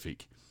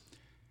Pacific.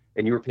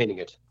 And you were painting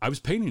it? I was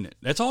painting it.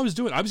 That's all I was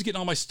doing. I was getting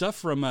all my stuff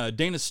from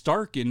Dana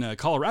Stark in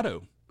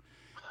Colorado.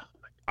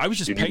 I was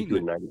just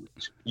painting it.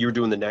 You were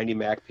doing the 90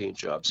 Mac paint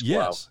jobs.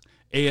 Yes.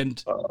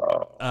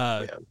 Wow.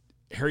 And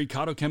Harry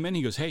Cotto came in.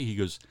 He goes,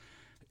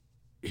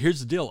 here's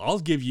the deal. I'll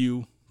give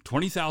you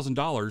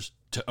 $20,000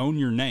 to own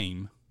your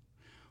name,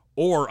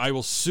 or I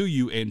will sue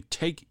you and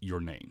take your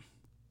name.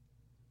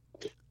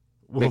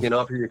 Make an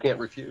offer you can't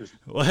refuse.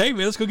 Well, hey,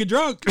 man, let's go get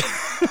drunk.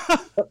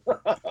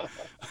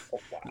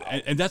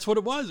 And that's what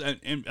it was.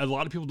 And a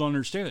lot of people don't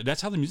understand it.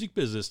 That's how the music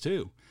business,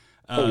 too.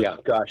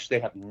 Gosh, they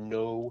have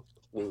no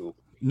clue.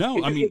 No,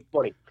 it's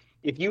funny.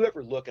 If you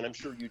ever look, and I'm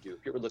sure you do,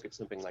 if you ever look at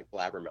something like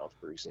Blabbermouth,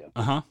 for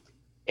example,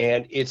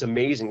 and it's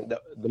amazing.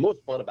 The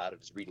most fun about it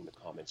is reading the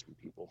comments from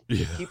people.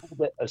 Yeah. People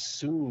that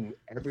assume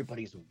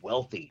everybody's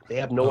wealthy. They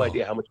have no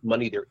idea how much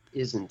money there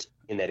isn't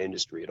in that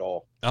industry at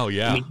all. Oh,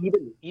 yeah. I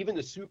mean, even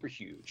the super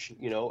huge,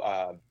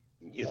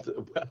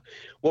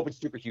 what would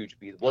super huge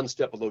be? One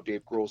step below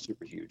Dave Grohl,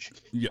 super huge.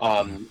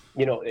 Yeah.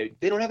 They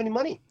don't have any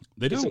money.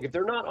 They don't. Like if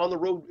they're not on the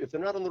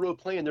road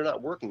playing, they're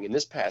not working. And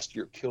this past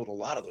year killed a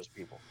lot of those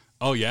people.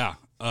 Oh yeah.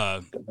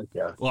 Yeah.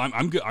 Well,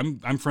 I'm good.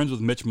 I'm friends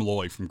with Mitch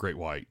Malloy from Great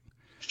White.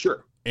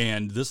 Sure.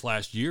 And this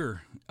last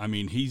year, I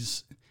mean,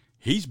 he's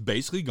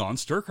basically gone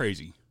stir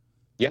crazy.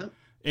 Yeah.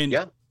 And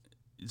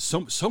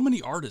so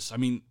many artists. I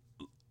mean,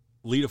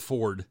 Lita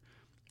Ford,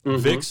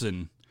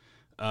 Vixen,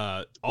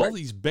 all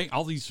these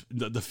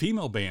the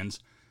female bands,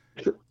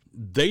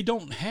 they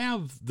don't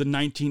have the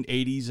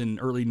 1980s and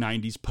early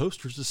 90s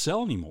posters to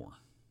sell anymore.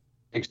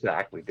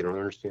 Exactly. They don't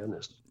understand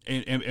this.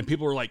 And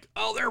people are like,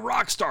 oh, they're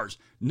rock stars.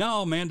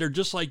 No, man, they're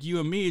just like you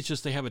and me. It's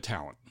just they have a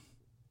talent.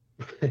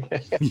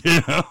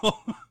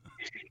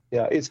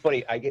 Yeah, it's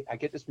funny. I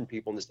get this from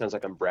people, and this sounds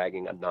like I'm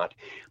bragging. I'm not,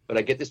 but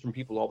I get this from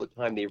people all the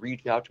time. They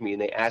reach out to me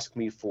and they ask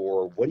me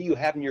for, what do you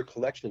have in your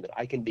collection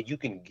that you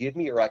can give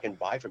me or I can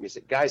buy from you? I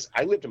said, guys,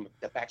 I lived in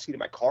the backseat of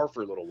my car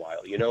for a little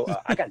while.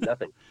 I got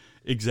nothing.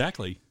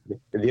 Exactly.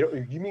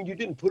 You mean you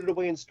didn't put it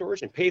away in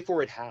storage and pay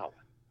for it? How?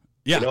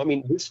 Yeah.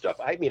 This stuff.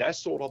 I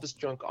sold all this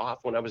junk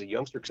off when I was a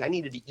youngster because I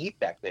needed to eat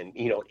back then,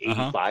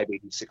 85,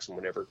 86 and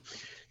whatever.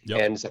 Yep.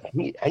 And so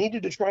I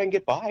needed to try and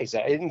get by. So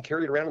I didn't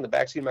carry it around in the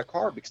backseat of my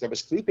car because I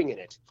was sleeping in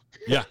it.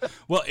 Yeah.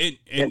 Well,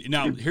 and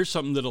now here's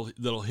something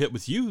that'll hit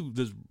with you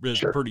that's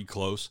pretty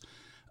close.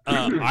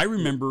 I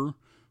remember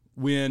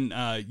when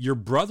your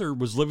brother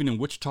was living in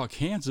Wichita,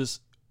 Kansas.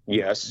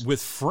 Yes.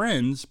 With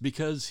friends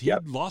because he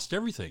lost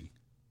everything.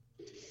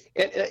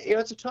 And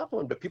it's a tough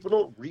one, but people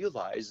don't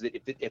realize that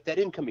if that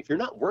income, if you're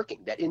not working,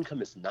 that income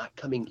is not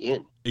coming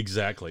in.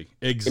 Exactly.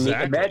 I mean,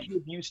 imagine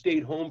if you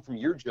stayed home from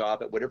your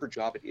job at whatever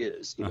job it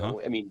is.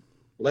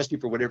 Bless you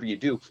for whatever you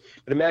do.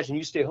 But imagine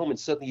you stay home and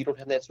suddenly you don't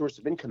have that source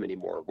of income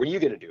anymore. What are you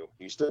going to do?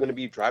 Are you still going to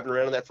be driving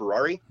around in that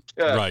Ferrari?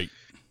 Right.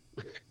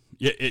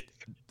 Yeah.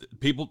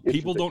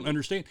 People don't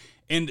understand.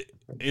 And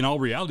in all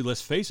reality,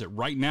 let's face it.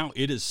 Right now,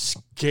 it is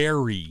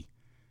scary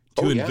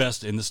to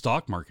invest in the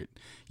stock market.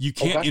 You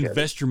can't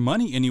invest your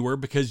money anywhere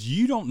because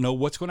you don't know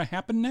what's going to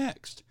happen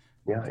next.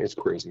 Yeah, it's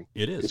crazy.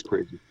 It is. It's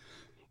crazy.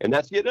 And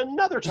that's yet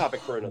another topic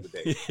for another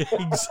day.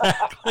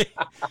 Exactly.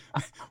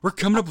 We're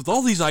coming up with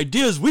all these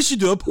ideas. We should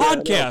do a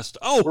podcast.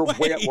 We're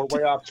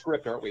way off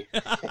script, aren't we?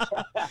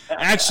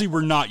 Actually,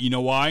 we're not. You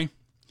know why?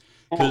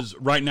 Because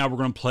right now we're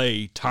going to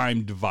play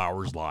Time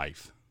Devours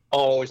Life.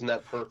 Oh, isn't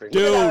that perfect?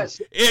 Dude,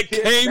 it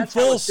came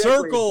full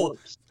circle.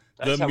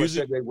 That's how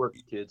music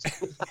works, kids.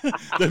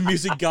 The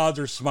music gods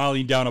are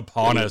smiling down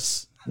upon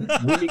us.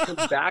 When we come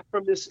back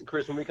from this,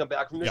 Chris,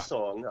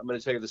 song, I'm going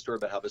to tell you the story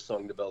about how this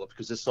song developed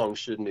because this song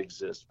shouldn't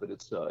exist, but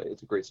it's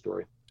a great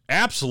story.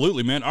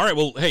 Absolutely, man. All right,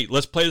 well, hey,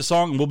 let's play the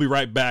song and we'll be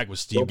right back with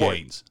Steve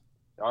Gaines.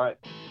 All right.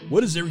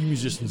 What is every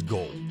musician's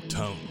goal?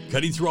 Tone.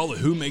 Cutting through all the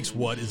who makes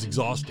what is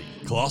exhausting.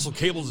 Colossal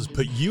Cables has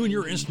put you and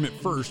your instrument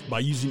first by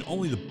using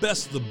only the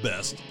best of the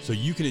best so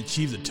you can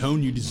achieve the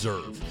tone you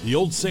deserve. The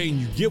old saying,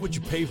 you get what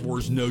you pay for,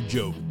 is no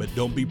joke, but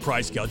don't be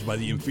price gouged by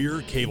the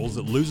inferior cables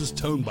that loses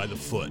tone by the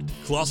foot.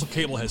 Colossal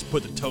Cable has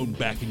put the tone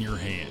back in your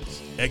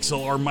hands.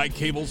 XLR mic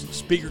cables,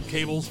 speaker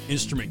cables,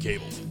 instrument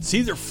cables.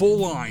 See their full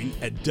line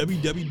at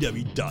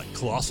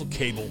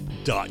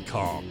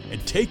www.colossalcable.com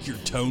and take your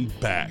tone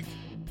back.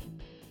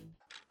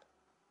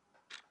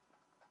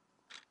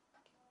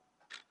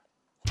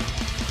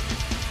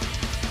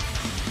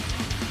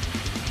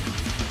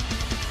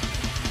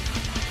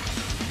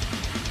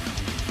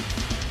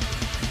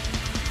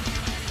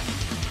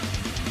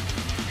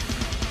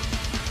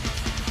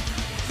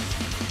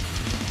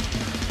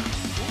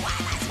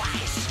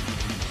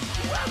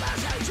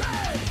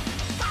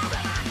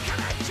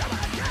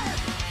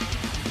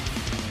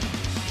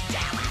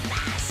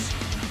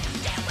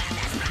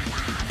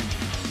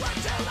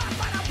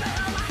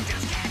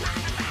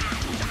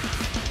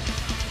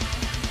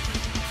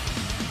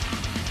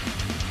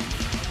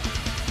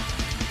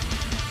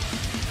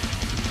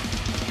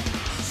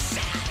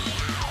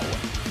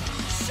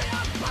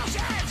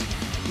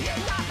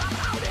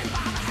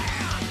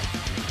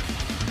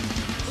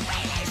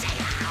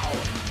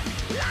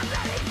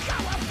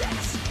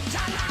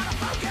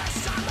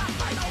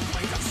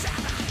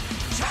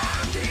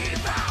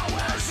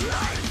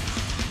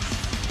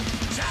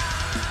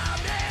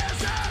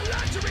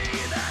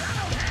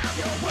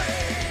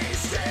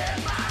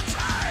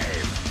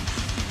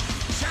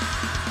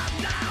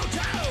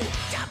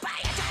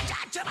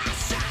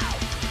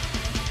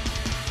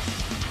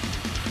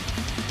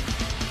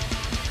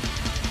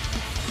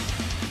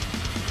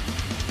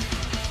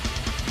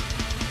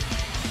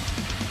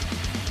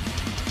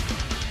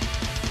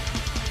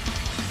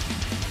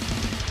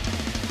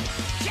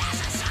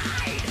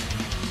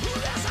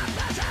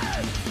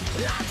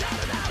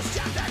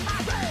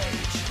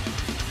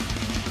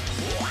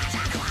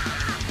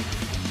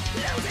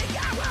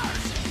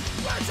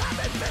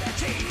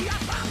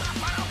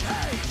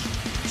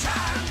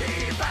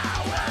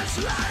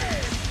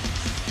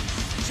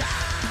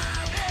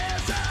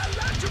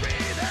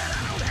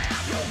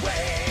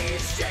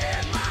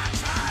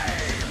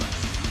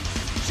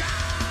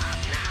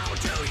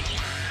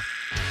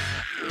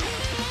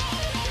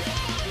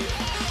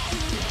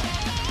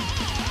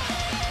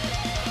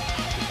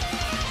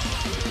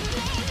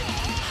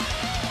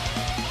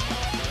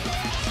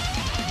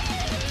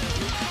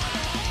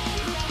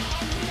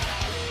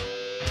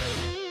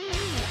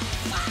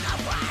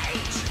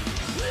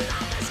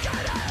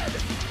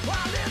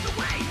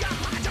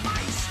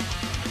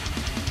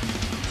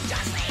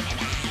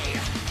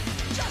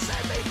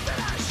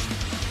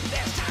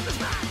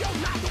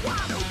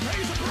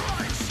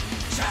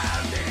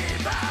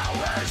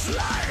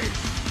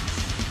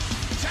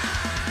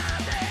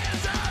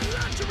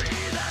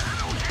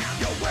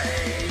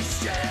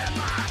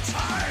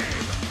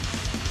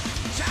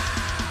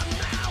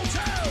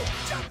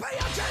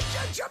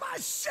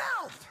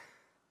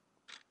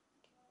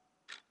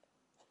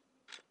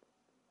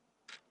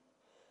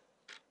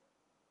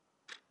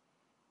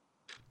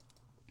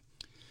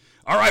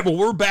 All right, well,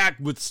 we're back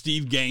with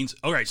Steve Gaines.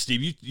 All right,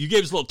 Steve, you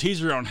gave us a little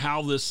teaser on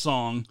how this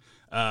song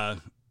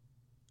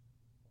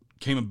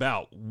came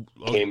about.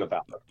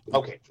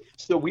 Okay,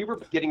 so we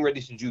were getting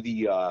ready to do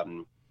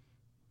the,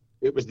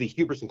 it was the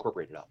Hubris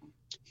Incorporated album.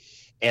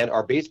 And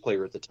our bass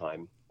player at the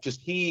time,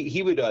 just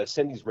he would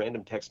send these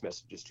random text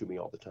messages to me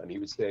all the time. He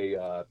would say,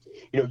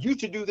 you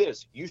should do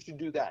this, you should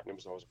do that. And I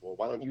was always, well,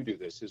 why don't you do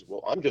this? He says,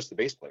 well, I'm just the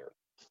bass player,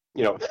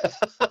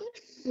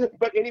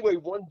 But anyway,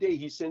 one day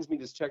he sends me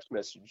this text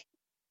message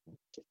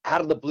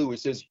out of the blue. It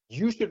says,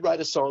 you should write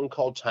a song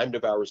called Time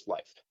Devours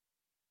Life.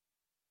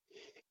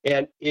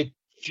 And it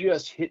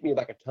just hit me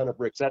like a ton of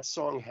bricks. That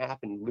song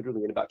happened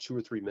literally in about 2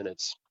 or 3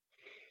 minutes.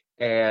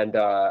 And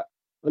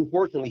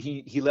unfortunately,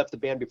 he left the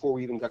band before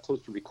we even got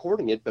close to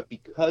recording it. But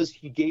because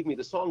he gave me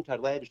the song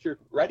title, I had to share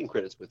writing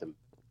credits with him.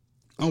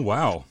 Oh,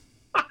 wow.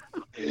 But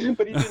he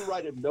didn't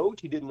write a note.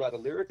 He didn't write a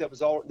lyric. That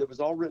was all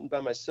written by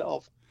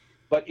myself.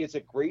 But it's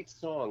a great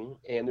song.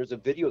 And there's a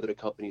video that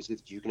accompanies it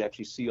that you can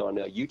actually see on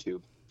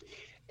YouTube.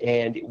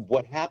 And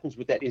what happens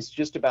with that is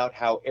just about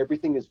how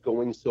everything is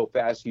going so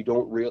fast. You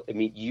don't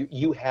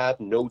you have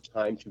no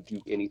time to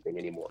do anything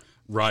anymore.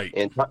 Right.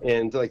 And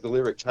like the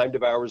lyric, time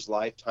devours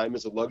life. Time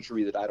is a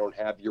luxury that I don't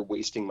have. You're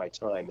wasting my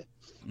time.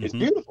 It's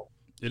beautiful.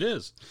 It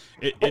is.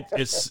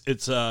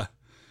 It's a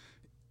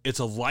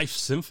life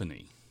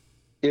symphony.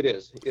 It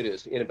is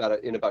in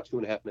about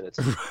 2.5 minutes.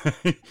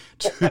 Right.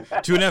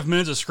 2.5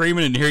 minutes of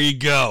screaming, and here you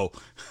go.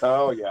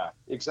 Oh yeah,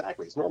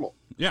 exactly. It's normal.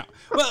 Yeah.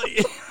 Well,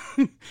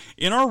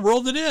 in our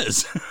world, it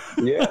is.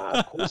 Yeah,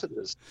 of course it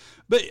is.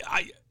 But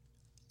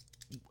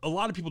a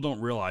lot of people don't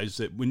realize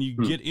that when you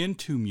get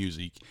into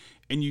music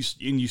and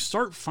you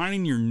start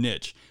finding your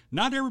niche,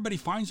 not everybody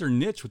finds their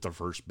niche with the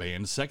first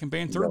band, second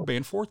band, third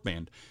band, fourth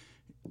band.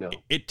 No.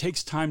 It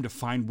takes time to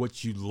find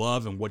what you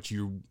love and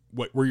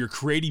where your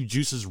creative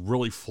juices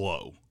really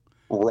flow.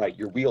 Right,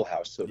 your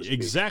wheelhouse, so to speak.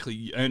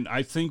 Exactly. And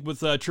I think with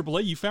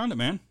AAA, you found it,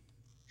 man.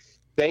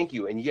 Thank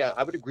you. And yeah,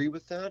 I would agree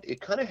with that. It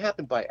kind of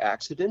happened by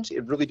accident.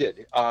 It really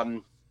did.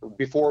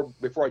 Before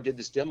I did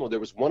this demo, there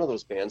was one of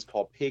those bands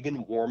called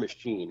Pagan War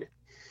Machine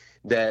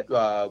that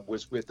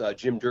was with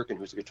Jim Durkin,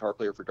 who's a guitar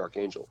player for Dark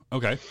Angel.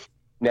 Okay.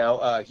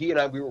 Now, he and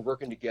I, we were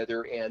working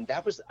together, and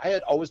I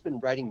had always been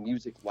writing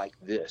music like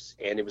this,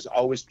 and it was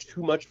always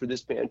too much for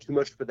this band, too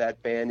much for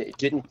that band. It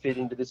didn't fit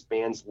into this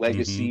band's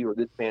legacy or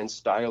this band's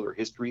style or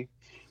history,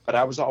 but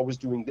I was always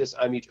doing this.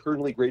 I'm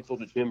eternally grateful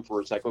to Jim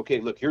for it's like,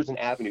 okay, look, here's an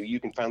avenue. You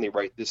can finally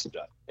write this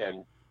stuff,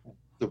 and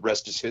the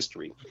rest is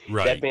history.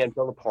 Right. That band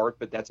fell apart,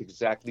 but that's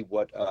exactly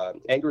what,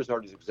 Anger is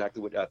Art is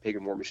exactly what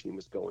Pagan War Machine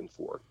was going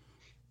for.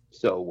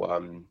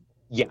 So,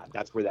 yeah,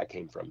 that's where that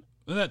came from.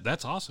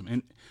 That's awesome.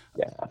 And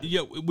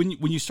yeah, when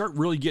you start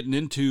really getting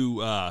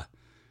into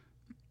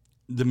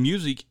the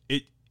music,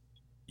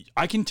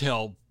 I can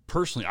tell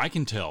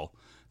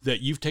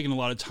that you've taken a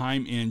lot of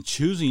time in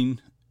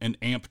choosing an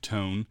amp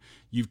tone.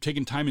 You've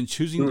taken time in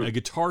choosing a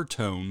guitar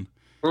tone.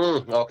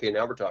 Okay,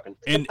 now we're talking.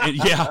 and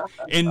yeah,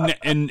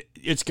 and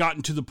it's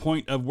gotten to the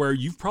point of where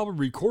you've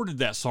probably recorded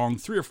that song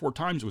 3 or 4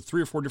 times with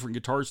 3 or 4 different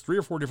guitars, 3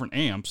 or 4 different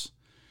amps,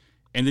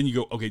 and then you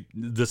go, okay,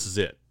 this is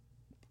it.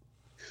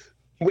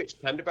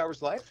 Which, Time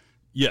Devours Life?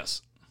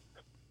 Yes.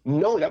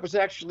 No, that was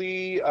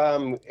actually,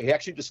 I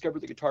actually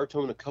discovered the guitar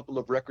tone a couple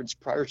of records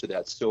prior to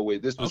that, so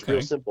this was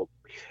real simple.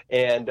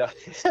 And,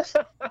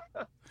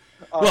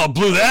 well,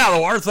 blew that out of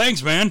the water.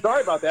 Thanks, man.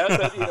 Sorry about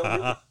that.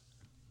 But,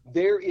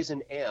 there is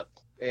an amp,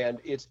 and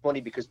it's funny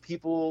because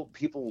people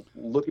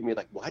look at me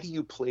like, why do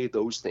you play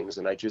those things?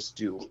 And I just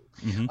do.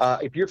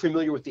 If you're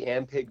familiar with the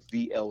Ampeg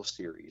VL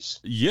series.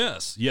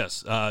 Yes.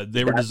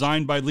 They were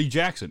designed by Lee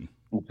Jackson.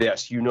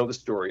 Yes, you know the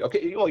story.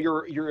 Okay, well,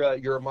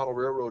 you're a model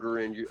railroader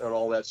and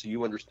all that, so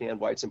you understand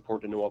why it's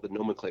important to know all the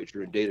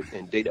nomenclature and data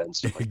and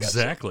stuff like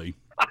exactly.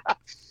 that.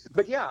 So,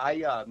 but yeah,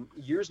 I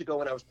years ago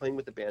when I was playing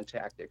with the band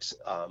Tactics,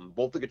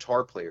 both the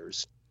guitar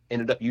players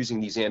ended up using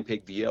these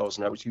Ampeg VLs,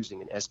 and I was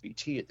using an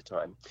SBT at the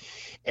time,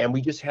 and we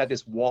just had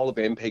this wall of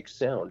Ampeg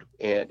sound,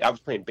 and I was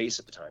playing bass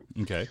at the time.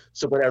 Okay.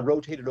 So when I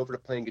rotated over to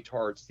playing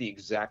guitar, it's the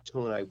exact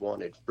tone I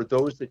wanted. For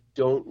those that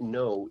don't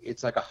know,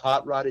 it's like a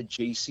hot-rodded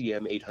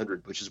JCM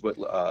 800, which is what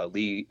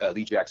Lee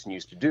Jackson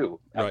used to do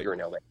out here in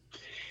LA.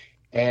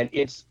 And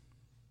it's,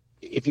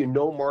 if you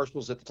know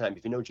Marshalls at the time,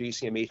 if you know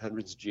JCM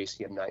 800s,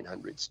 JCM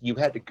 900s, you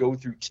had to go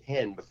through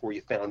 10 before you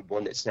found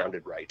one that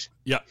sounded right.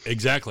 Yeah,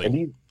 exactly.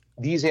 And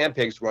these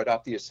Ampegs right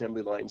off the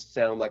assembly line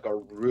sound like a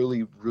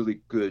really, really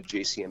good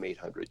JCM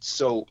 800.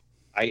 So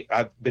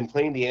I've been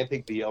playing the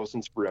Ampeg VL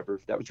since forever.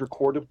 That was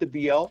recorded with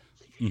the VL.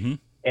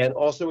 And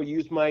also I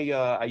used my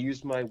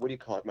what do you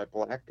call it? My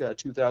black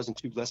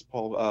 2002 Les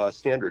Paul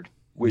Standard,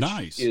 which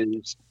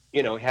is,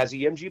 has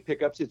EMG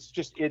pickups.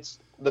 It's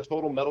the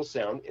total metal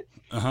sound.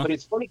 But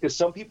it's funny because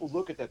some people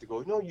look at that, they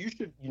go, no, you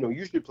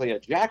should play a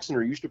Jackson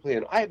or you should play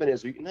an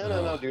Ibanez.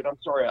 No, dude, I'm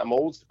sorry, I'm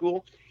old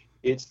school.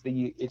 It's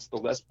the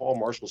Les Paul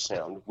Marshall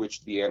sound,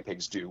 which the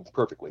Ampegs do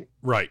perfectly.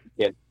 Right.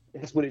 And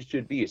that's what it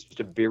should be. It's just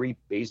a very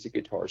basic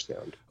guitar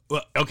sound.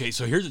 Well, okay,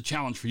 so here's a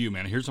challenge for you,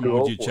 man. Here's something I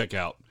want you to check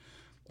out.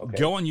 Okay.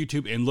 Go on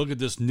YouTube and look at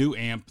this new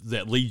amp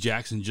that Lee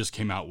Jackson just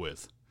came out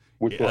with.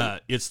 Which one?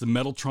 It's the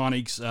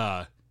Metaltronics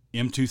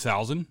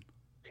M2000.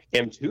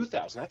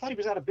 M2000? I thought he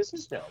was out of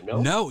business now.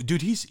 No,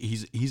 dude,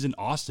 he's in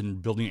Austin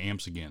building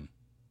amps again.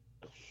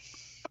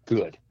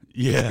 Good.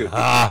 Yeah. Good.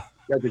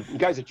 The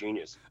guy's a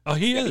genius. Oh,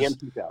 he is. The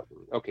M2000.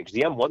 Okay, because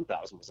the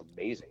M1000 was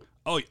amazing.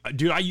 Oh,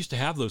 dude, I used to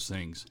have those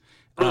things.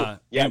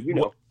 Yeah,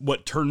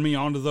 What turned me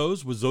on to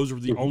those were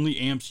the only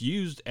amps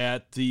used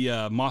at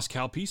the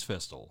Moscow Peace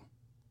Festival.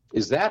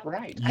 Is that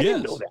right? Yes. I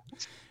didn't know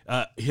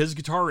that. His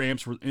guitar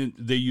amps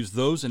they used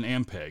those and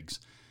Ampegs,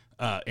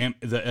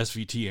 the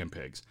SVT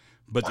Ampegs,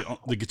 but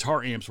the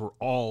guitar amps were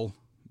all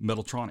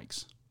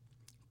Metaltronics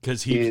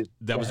because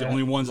that was the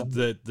only ones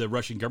that the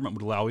Russian government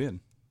would allow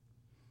in.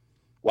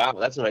 Wow,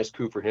 that's a nice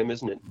coup for him,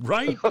 isn't it?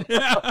 Right.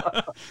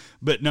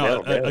 But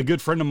no, a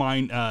good friend of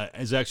mine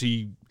is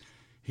actually,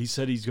 he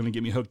said he's going to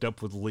get me hooked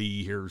up with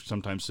Lee here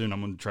sometime soon. I'm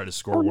going to try to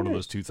score one of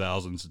those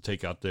 2000s to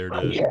take out there.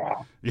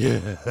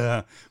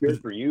 Yeah. Good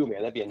for you,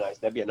 man. That'd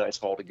be a nice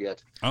haul to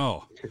get.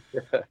 Oh,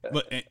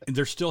 but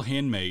they're still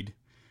handmade.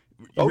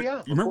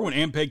 Yeah. You remember when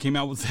Ampeg came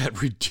out with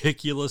that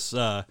ridiculous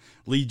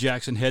Lee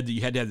Jackson head that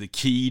you had to have the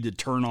key to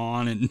turn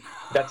on? And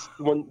that's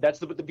what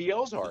the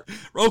BLs are.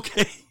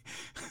 Okay.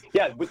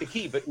 Yeah, with the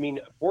key. But I mean,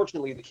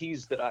 fortunately, the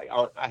keys that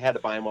I had to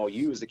buy them all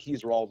used. The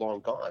keys are all long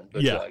gone.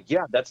 But,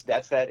 that's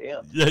that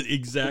amp.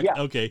 Exactly.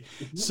 Yeah. Okay.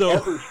 If you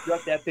ever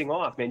shut that thing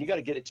off, man, you got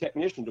to get a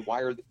technician to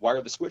wire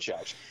the switch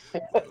out.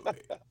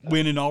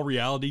 When in all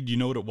reality, do you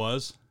know what it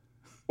was?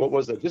 What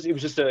was it? It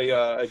was just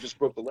I just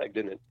broke the leg,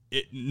 didn't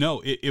it?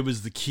 It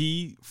was the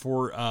key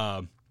for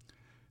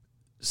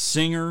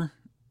Singer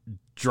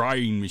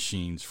drying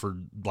machines for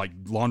like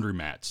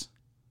laundromats.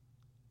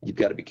 You've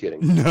got to be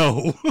kidding.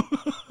 No.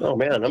 Oh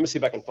man, I'm gonna see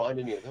if I can find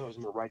any of those.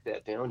 I'm gonna write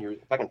that down here.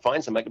 If I can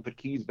find some, I can put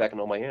keys back in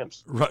all my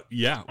amps. Right.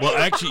 Yeah. Well,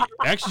 actually,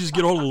 just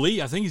get hold of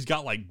Lee. I think he's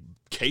got like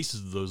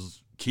cases of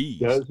those keys.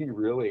 Does he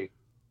really?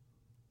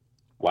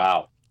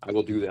 Wow. I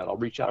will do that. I'll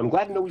reach out. I'm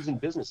glad to know he's in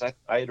business.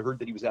 I had heard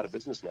that he was out of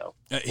business now.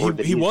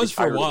 He was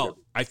for a while.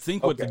 I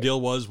think what Okay. the deal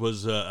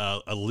was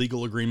a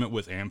legal agreement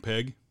with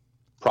Ampeg.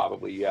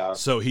 Probably, yeah.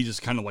 So he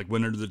just kind of like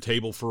went under the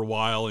table for a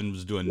while and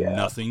was doing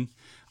nothing.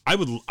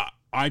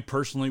 I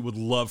personally would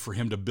love for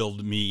him to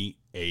build me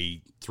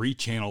a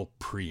 3-channel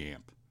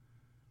preamp.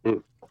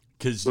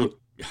 Because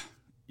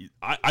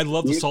I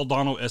love the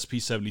Soldano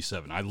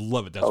SP77. I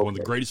love it. That's one of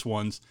the greatest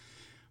ones.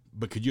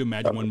 But could you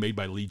imagine one made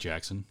by Lee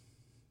Jackson?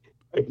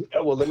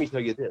 Well, let me tell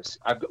you this.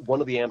 I've got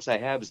one of the amps I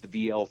have is the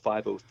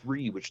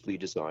VL503, which Lee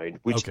designed,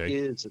 which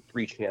is a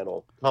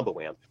 3-channel combo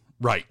amp.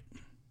 Right.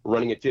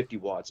 Running at 50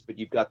 watts, but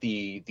you've got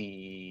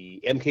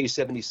the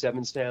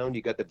MK77 sound,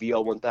 you've got the the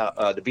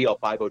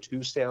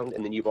VL502 sound,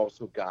 and then you've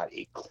also got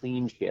a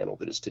clean channel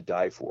that is to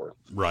die for.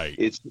 Right.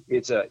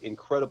 It's an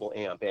incredible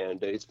amp,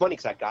 and it's funny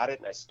because I got it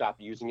and I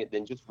stopped using it.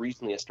 Then just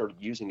recently I started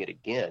using it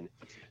again.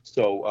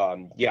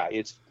 So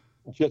it's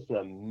just an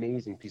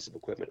amazing piece of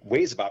equipment.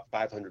 Weighs about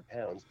 500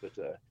 pounds, but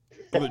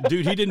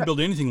dude, he didn't build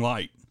anything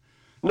light.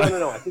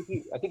 No. I think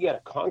he had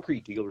a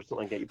concrete deal or something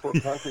like that. You pour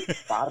concrete at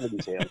the bottom of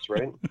these amps,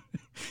 right?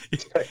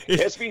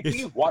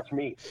 SVP, watch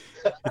me.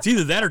 It's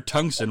either that or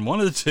tungsten, one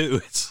of the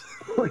two. It's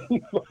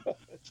pretty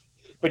much.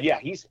 But yeah,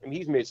 he's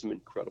made some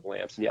incredible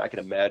amps, and yeah, I can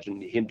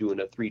imagine him doing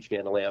a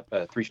 3-channel amp,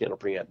 3-channel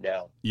preamp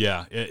now.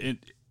 Yeah,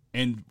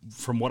 and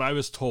from what I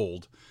was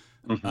told,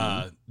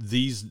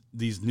 these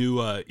new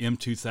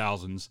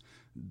M2000s,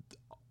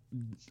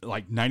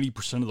 like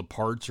 90% of the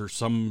parts or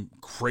some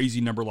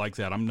crazy number like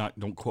that.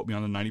 Don't quote me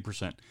on the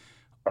 90%.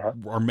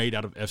 Are made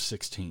out of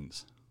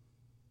F16s.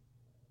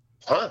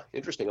 Huh?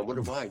 Interesting. I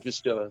wonder why.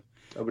 Just I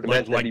would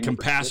like imagine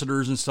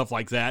capacitors and stuff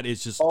like that.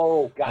 It's just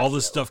all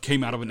this stuff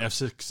came out of an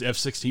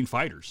F16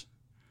 fighters.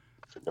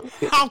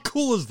 How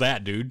cool is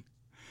that, dude?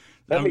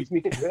 That makes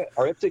me think.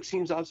 Are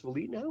F16s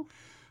obsolete now?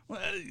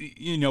 Well,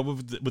 you know,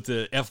 with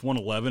the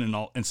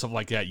F111 and stuff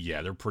like that,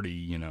 yeah, they're pretty.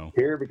 You know.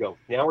 Here we go.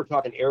 Now we're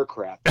talking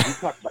aircraft. We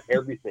talk about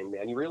everything,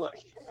 man. You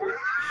realize?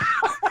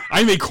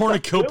 I'm a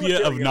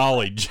cornucopia of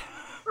knowledge,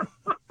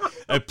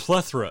 a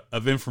plethora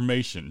of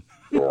information.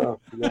 Yeah.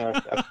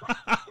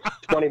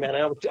 It's funny, man.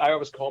 I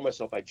always call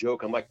myself. I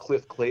joke. I'm like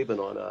Cliff Clavin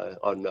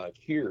on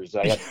Cheers.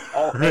 I have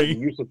all kinds of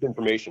useless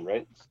information,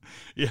 right?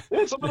 Yeah.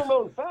 It's a little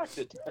known fact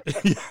that.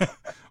 Yeah.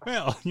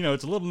 Well, you know,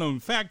 it's a little known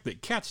fact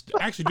that cats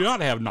actually do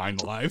not have 9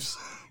 lives.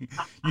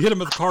 You hit them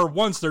with a car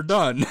once, they're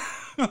done.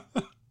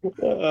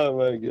 Oh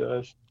my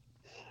gosh,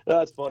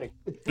 that's funny.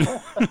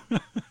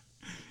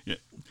 Yeah.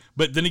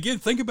 But then again,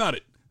 think about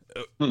it.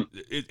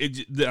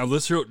 Now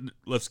let's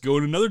go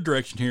in another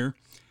direction here.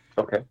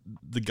 Okay.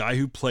 The guy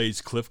who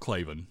plays Cliff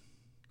Clavin,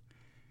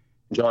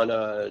 John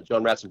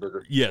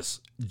Ratzenberger.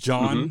 Yes,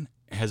 John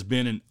has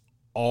been in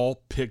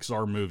all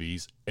Pixar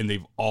movies, and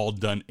they've all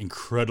done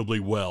incredibly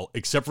well,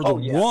 except for the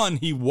one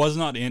he was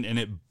not in, and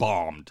it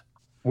bombed.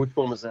 Which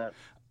one was that?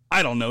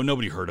 I don't know.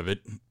 Nobody heard of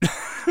it.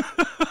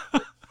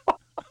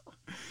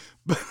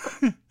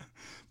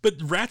 but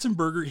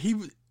Ratzenberger,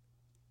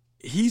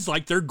 he's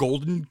like their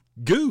golden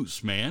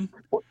goose, man.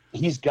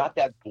 He's got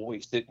that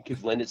voice that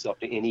could lend itself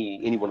to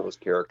any one of those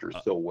characters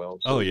so well.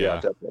 So, yeah,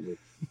 definitely.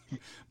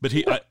 But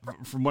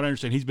from what I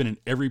understand, he's been in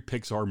every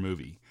Pixar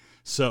movie.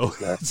 So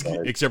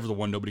except for the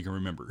one nobody can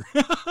remember.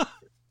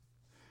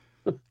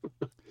 That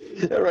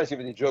reminds me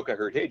of the joke I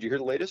heard. Hey, did you hear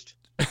the latest?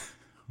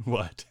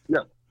 What?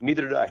 No,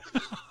 neither did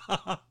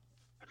I.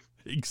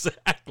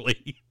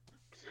 Exactly.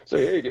 So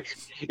hey, you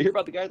hear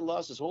about the guy that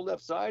lost his whole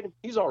left side?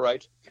 He's all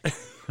right.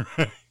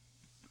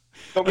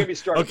 Don't get me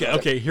started.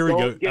 Okay, here we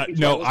go.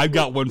 No, I've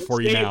got one for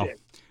you now. Do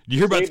you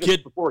hear about the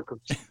kid? Do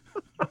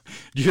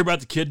you hear about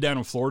the kid down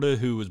in Florida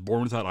who was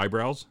born without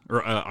eyebrows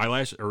or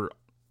eyelash or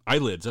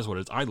eyelids? That's what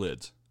it is,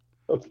 eyelids.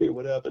 Okay,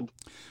 what happened?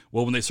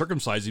 Well, when they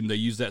circumcised him, they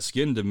used that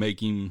skin to make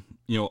him,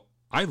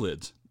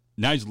 eyelids.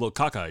 Now he's a little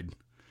cockeyed.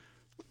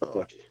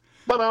 Oh.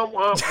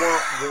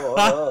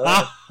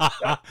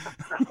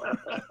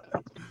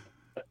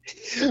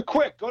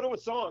 Quick, go to a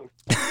song.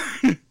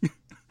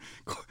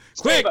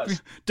 Quick,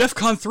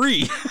 DEFCON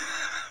 3.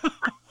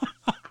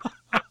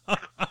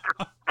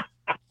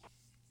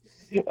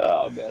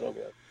 Oh man.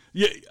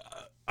 Yeah,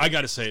 I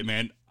got to say it,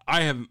 man.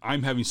 I'm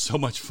having so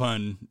much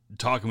fun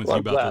talking with you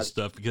about this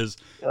stuff because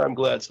I'm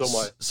glad so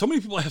much. So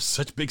many people have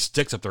such big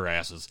sticks up their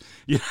asses.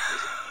 Yeah.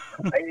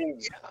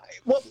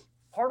 Well,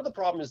 part of the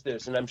problem is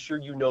this, and I'm sure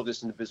you know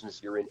this in the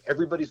business you're in.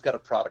 Everybody's got a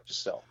product to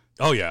sell.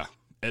 Oh yeah,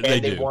 and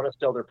they want to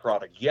sell their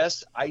product.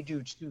 Yes, I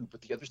do too.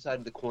 But the other side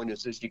of the coin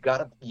is this: you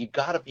gotta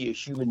be a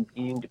human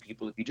being to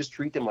people. If you just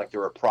treat them like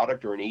they're a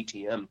product or an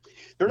ATM,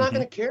 they're not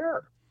going to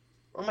care.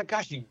 Oh my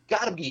gosh, you've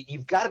got to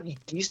be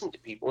decent to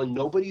people, and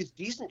nobody's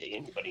decent to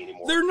anybody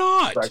anymore. They're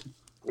not.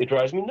 It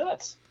drives me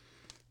nuts.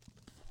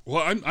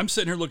 Well, I'm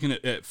sitting here looking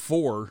at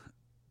 4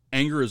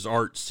 Anger is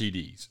Art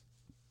CDs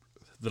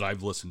that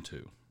I've listened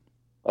to.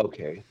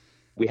 Okay,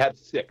 we had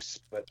 6,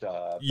 but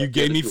you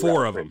gave me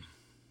 4 of them.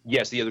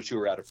 Yes, the other 2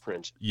 are out of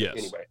print. Yes.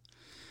 Anyway,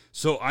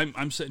 so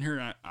I'm sitting here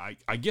and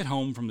I get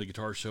home from the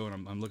guitar show and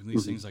I'm looking at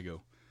these things. I go,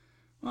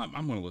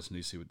 I'm going to listen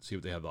to see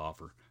what they have to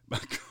offer. I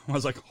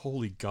was like,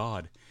 holy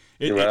God.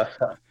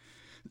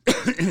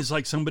 It's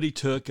like somebody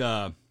took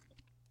a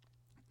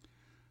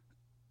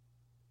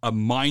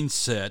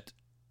mindset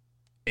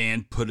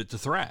and put it to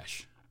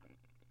thrash.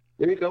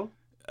 There you go.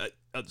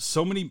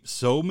 So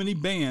many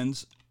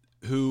bands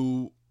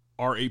who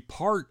are a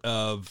part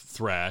of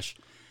thrash,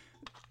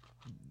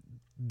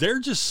 they're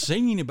just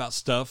singing about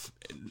stuff,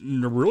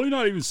 and they're really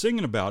not even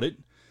singing about it.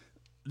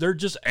 They're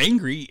just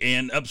angry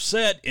and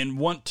upset and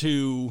want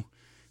to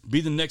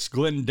be the next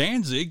Glenn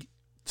Danzig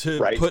to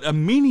put a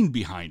meaning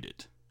behind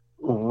it.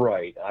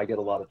 Right. I get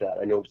a lot of that.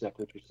 I know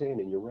exactly what you're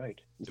saying, and you're right.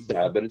 It's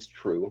sad, but it's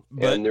true.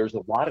 And there's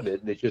a lot of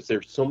it. It's just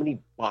there's so many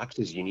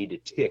boxes you need to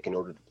tick in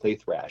order to play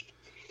thrash.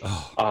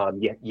 Oh.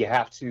 You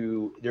have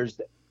to.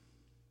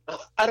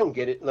 I don't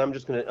get it. And I'm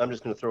just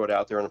gonna throw it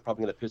out there, and I'm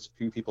probably gonna piss a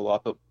few people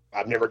off, but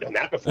I've never done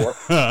that before.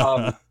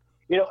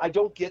 I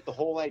don't get the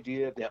whole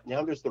idea of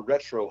now there's the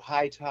retro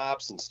high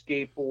tops and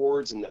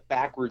skateboards and the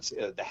backwards,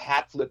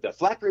 the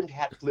flat-brimmed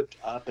hat flipped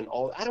up and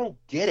all. I don't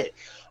get it.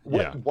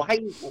 Why?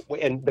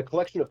 And the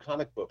collection of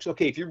comic books.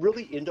 Okay, if you're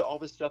really into all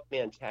this stuff,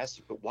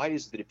 fantastic. But why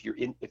is it that if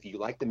you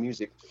like the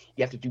music,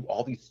 you have to do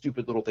all these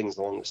stupid little things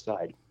along the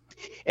side?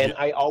 And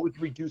I always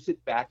reduce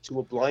it back to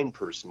a blind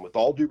person, with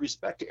all due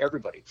respect to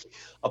everybody.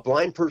 A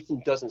blind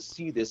person doesn't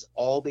see this.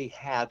 All they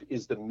have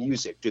is the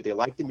music. Do they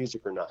like the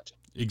music or not?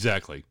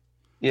 Exactly.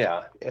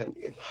 Yeah.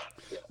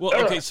 Well,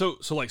 okay, so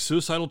like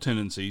Suicidal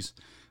Tendencies,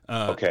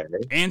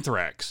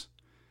 Anthrax.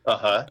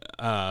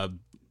 Oh,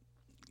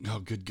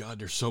 good God,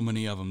 there's so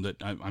many of them that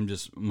I'm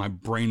just, my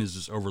brain is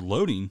just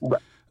overloading.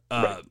 Right.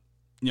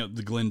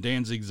 The Glenn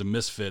Danzigs, the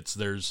Misfits,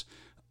 there's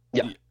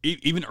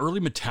even early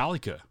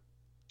Metallica.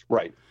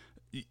 Right.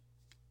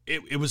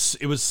 It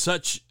was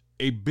such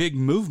a big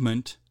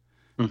movement,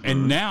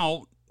 and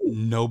now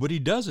nobody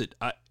does it.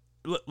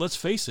 Let's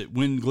face it,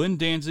 when Glenn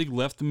Danzig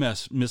left the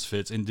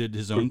Misfits and did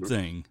his own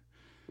thing,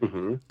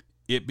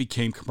 it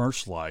became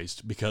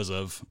commercialized because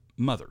of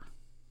Mother.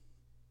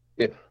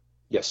 Yeah.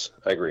 Yes,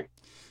 I agree.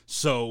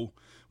 So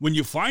when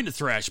you find a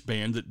thrash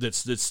band that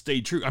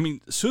stayed true, I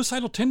mean,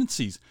 Suicidal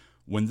Tendencies,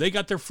 when they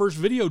got their first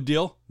video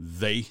deal,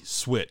 they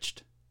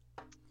switched.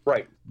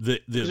 Right.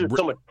 There's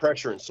so much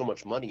pressure and so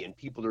much money, and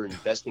people are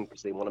investing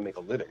because they want to make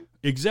a living.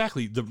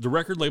 Exactly. The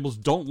record labels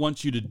don't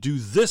want you to do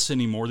this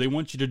anymore. They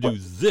want you to do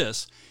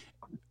this.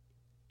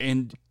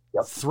 And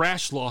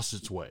thrash lost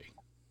its way.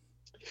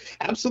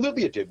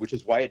 Absolutely it did, which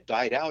is why it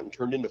died out and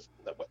turned into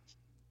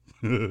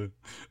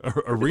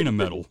arena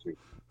metal.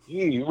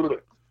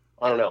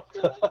 I don't know.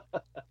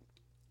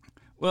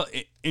 Well,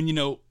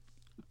 and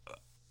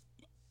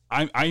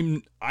I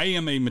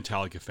am a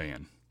Metallica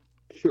fan.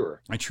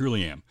 Sure. I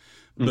truly am.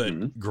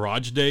 But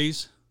Garage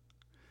Days,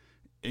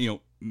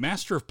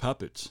 Master of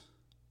Puppets,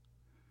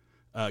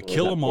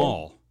 Kill 'Em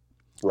All.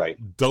 Right.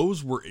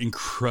 Those were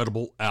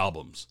incredible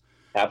albums.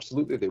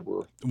 Absolutely, they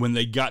were. When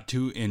they got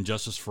to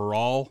Injustice for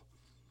All,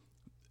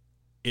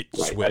 it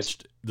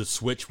switched. The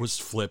switch was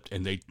flipped,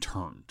 and they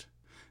turned.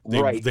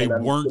 They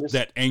weren't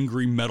that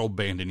angry metal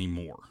band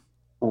anymore.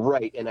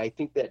 Right, and I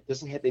think that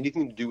doesn't have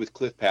anything to do with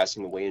Cliff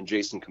passing away and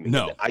Jason coming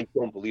in. I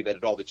don't believe that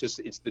at all.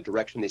 It's the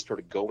direction they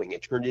started going.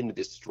 It turned into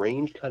this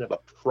strange kind of a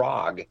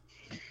prog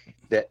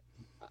that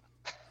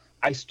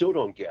I still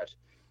don't get.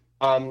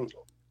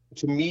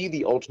 To me,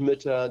 the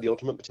ultimate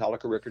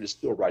Metallica record is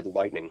still Ride the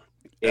Lightning,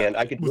 and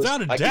I could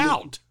without a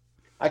doubt.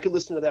 I could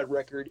listen to that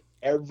record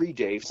every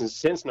day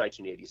since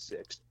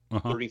 1986,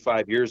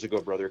 35 years ago,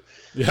 brother.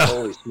 Yeah.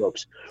 Holy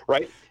smokes,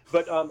 right?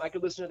 But I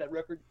could listen to that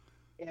record,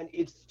 and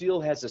it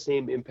still has the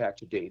same impact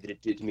today that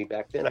it did to me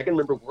back then. I can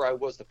remember where I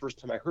was the first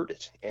time I heard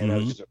it, and I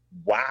was just like,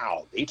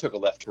 wow, they took a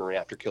left turn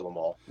after Kill 'Em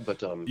All.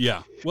 But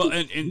well,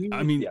 and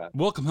I mean,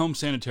 Welcome Home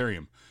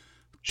Sanitarium.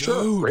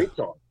 Sure, dude, great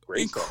song.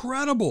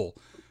 Incredible.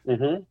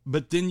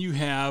 But then you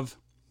have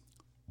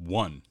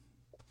One.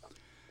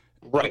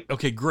 Right.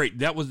 Okay, great.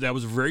 That was a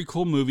very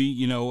cool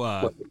movie.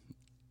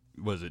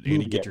 Was it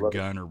Andy Get Your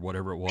Gun or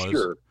whatever it was?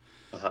 Sure.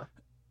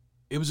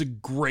 It was a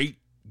great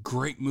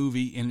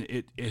movie, and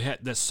it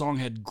had, that song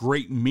had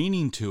great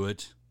meaning to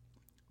it,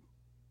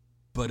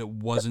 but it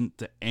wasn't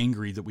the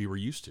angry that we were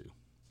used to.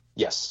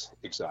 Yes,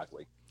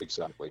 exactly.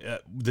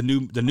 The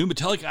new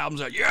Metallica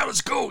album's like, yeah,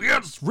 let's go. Yeah,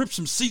 let's rip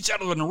some seats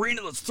out of an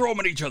arena. Let's throw them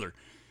at each other.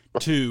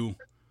 To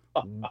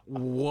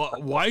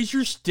why is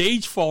your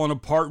stage falling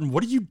apart, and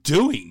what are you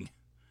doing?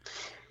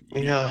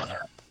 Yeah,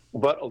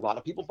 but a lot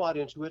of people bought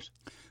into it.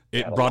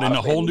 It brought in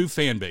a whole new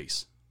fan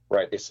base.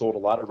 Right, they sold a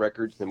lot of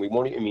records, and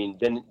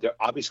then the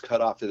obvious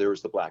cutoff there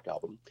was the Black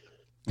Album.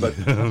 But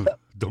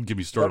don't get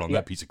me started on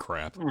that piece of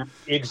crap.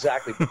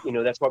 Exactly.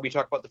 That's why we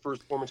talk about the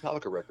first four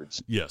Metallica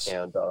records. Yes.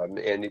 And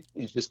it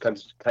just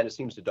kind of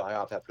seems to die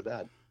off after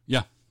that.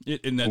 Yeah.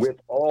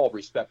 With all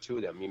respect to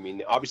them. I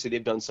mean, obviously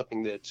they've done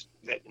something that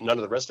none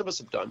of the rest of us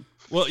have done.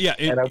 Well, yeah.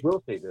 And I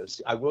will say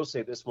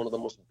this, one of the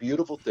most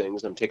beautiful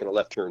things, I'm taking a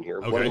left turn here,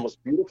 one of the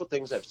most beautiful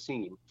things I've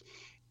seen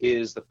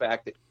is the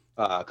fact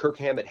that Kirk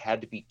Hammett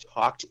had to be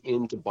talked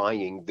into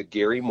buying the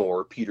Gary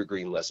Moore Peter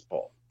Green Les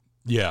Paul.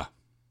 Yeah.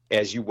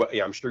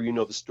 Yeah, I'm sure you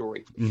know the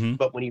story. Mm-hmm.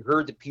 But when he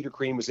heard that Peter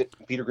Green was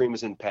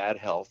in bad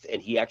health,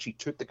 and he actually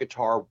took the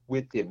guitar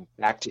with him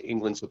back to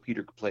England so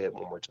Peter could play it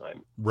one more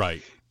time.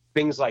 Right.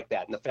 Things like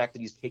that, and the fact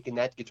that he's taken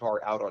that guitar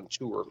out on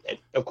tour, and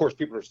of course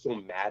people are so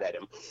mad at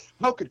him.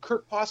 How could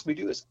Kirk possibly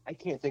do this? I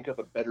can't think of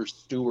a better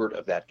steward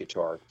of that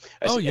guitar.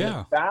 And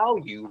the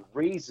value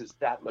raises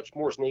that much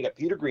more. So now you got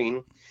Peter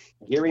Green,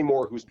 Gary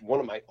Moore, who's one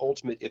of my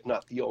ultimate, if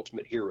not the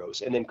ultimate heroes,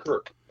 and then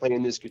Kirk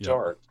playing this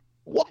guitar. Yeah.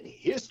 What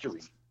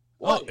history!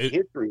 What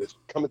history is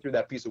coming through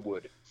that piece of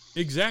wood?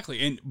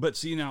 Exactly, but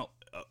see now,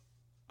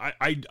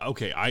 I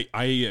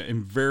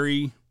am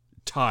very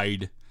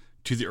tied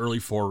to the early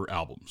 4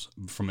 albums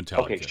from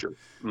Metallica. Okay, sure.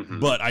 Mm-hmm.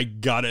 But I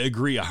gotta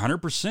agree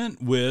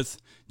 100%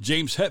 with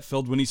James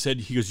Hetfield when he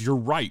said, "You're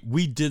right.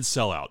 We did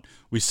sell out.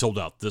 We sold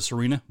out this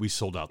arena. We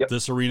sold out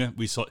this arena.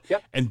 We sold,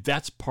 and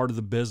that's part of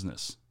the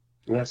business."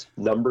 Yes,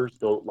 numbers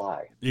don't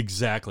lie.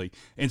 Exactly.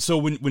 And so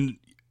when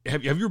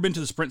have you ever been to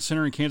the Sprint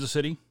Center in Kansas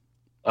City?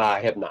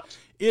 I have not.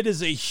 It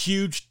is a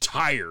huge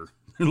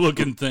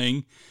tire-looking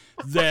thing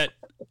that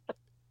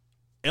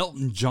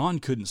Elton John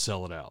couldn't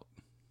sell it out.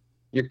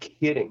 You're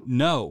kidding.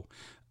 No.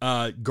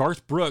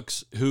 Garth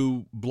Brooks,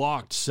 who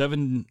blocked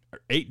 7 or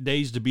 8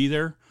 days to be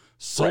there,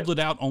 sold it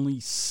out only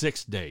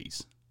 6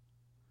 days.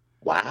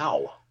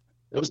 Wow.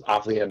 It was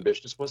awfully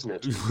ambitious,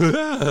 wasn't it?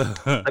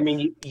 I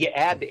mean, you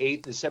add the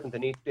 7th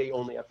and 8th day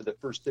only after the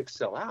first 6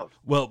 sell out.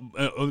 Well,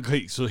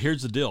 okay, so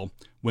here's the deal.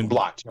 When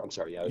blocked, I'm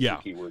sorry, yeah.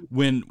 The keyword.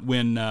 When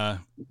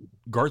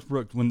Garth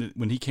Brooks,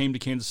 when he came to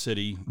Kansas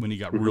City, when he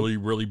got really,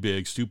 really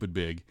big, stupid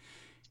big,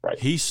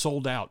 he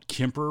sold out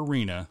Kemper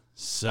Arena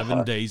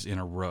 7 days in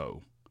a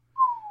row,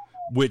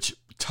 which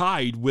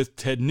tied with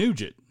Ted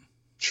Nugent.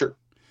 Sure.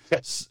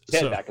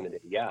 Ted back in the day,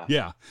 yeah.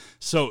 Yeah.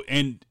 So,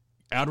 and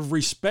out of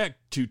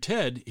respect to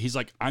Ted, he's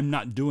like, I'm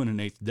not doing an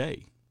 8th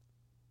day.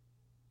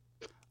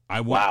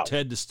 I want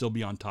Ted to still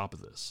be on top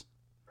of this.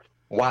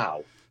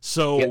 Wow.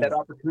 So he had that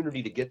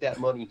opportunity to get that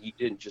money, he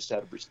didn't, just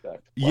out of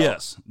respect. Wow.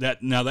 Yes.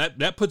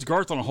 That puts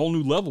Garth on a whole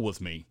new level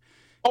with me.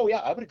 Oh, yeah,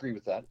 I would agree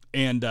with that.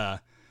 And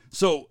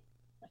so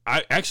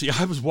I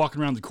was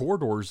walking around the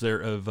corridors there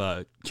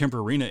of Kemper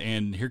Arena,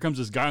 and here comes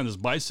this guy on this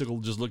bicycle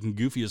just looking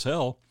goofy as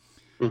hell.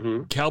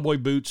 Mm-hmm. Cowboy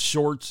boots,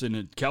 shorts, and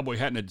a cowboy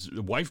hat and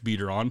a wife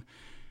beater on.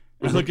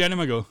 And I looked at him,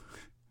 I go,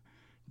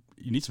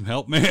 "You need some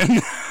help, man?"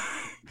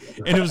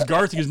 And it was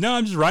Garth. He goes, "No,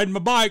 I'm just riding my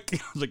bike." I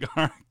was like,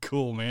 "All right,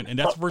 cool, man." And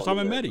that's the first time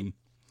I met him.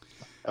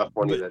 How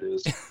funny that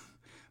is.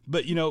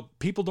 But,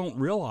 people don't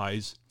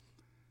realize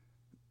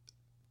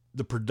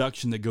the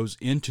production that goes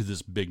into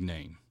this big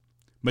name.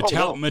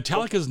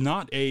 Metallica is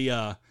not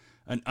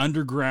an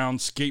underground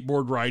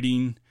skateboard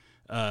riding,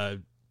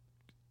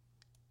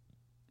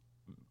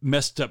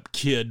 messed up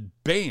kid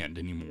band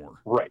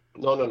anymore. Right.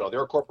 No.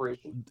 They're a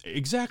corporation.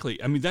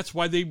 Exactly. I mean, that's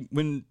why I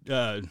can't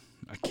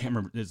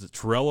remember. Is it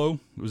Torello?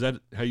 Was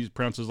that how you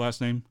pronounce his last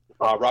name?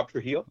 Rob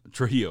Trujillo.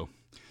 Trujillo.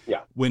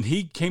 Yeah. When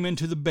he came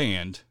into the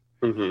band,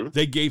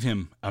 they gave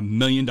him $1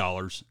 million.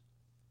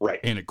 Right.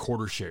 And a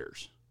quarter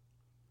shares.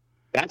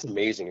 That's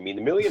amazing. I mean,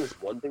 the $1 million is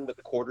one thing, but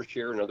the quarter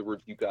share, in other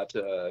words, you got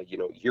to,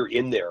 you're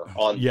in there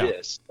on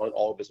on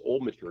all of his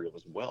old material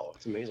as well.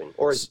 It's amazing.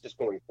 Or it's just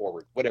going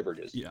forward, whatever it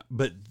is. Yeah,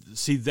 but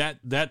see, that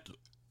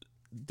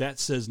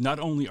says not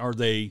only are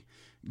they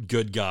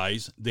good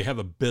guys, they have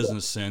a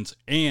business sense,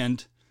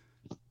 and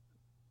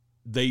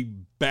they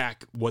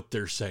back what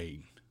they're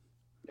saying.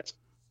 Yes.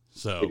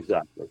 So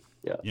exactly.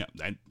 Yeah. Yeah.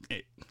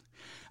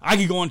 I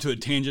could go on to a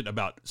tangent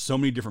about so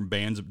many different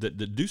bands that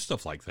do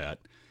stuff like that.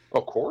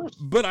 Of course.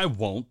 But I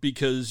won't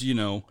because,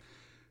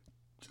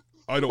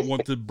 I don't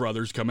want the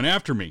brothers coming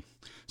after me.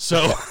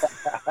 So,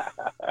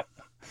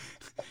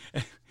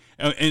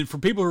 and for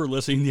people who are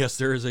listening, yes,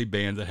 there is a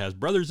band that has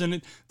brothers in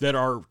it that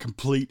are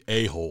complete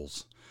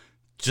a-holes.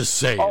 Just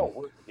saying.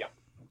 Oh, yeah.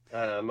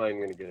 I'm not even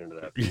going to get into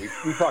that.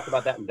 We talked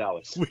about that in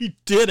Dallas. We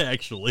did,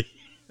 actually.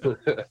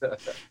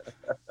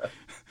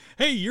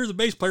 Hey, you're the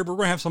bass player, but we're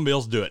going to have somebody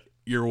else do it.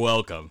 You're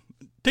welcome.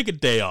 Take a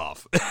day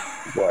off.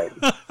 Right.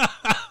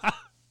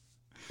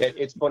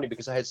 It's funny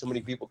because I had so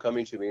many people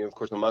coming to me, and of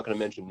course I'm not going to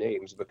mention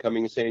names, but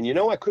coming and saying,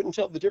 I couldn't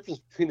tell the difference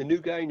between the new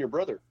guy and your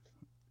brother.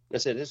 And I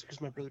said, it's because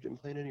my brother didn't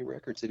play any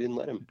records. They didn't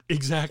let him.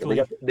 Exactly.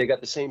 And they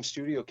got the same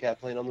studio cat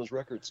playing on those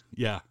records.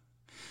 Yeah.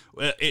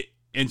 Well,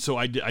 and so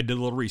I did a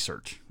little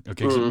research.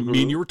 Okay, so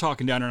me and you were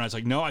talking down there, and I was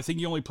like, no, I think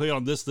you only played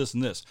on this, this,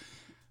 and this.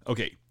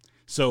 Okay,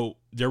 so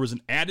there was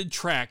an added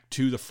track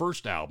to the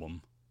first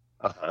album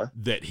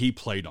that he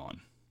played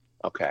on.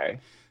 Okay.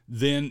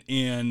 Then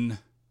in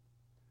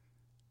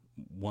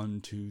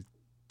 1, 2,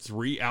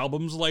 3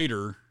 albums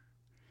later,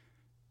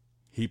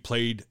 he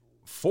played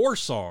 4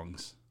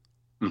 songs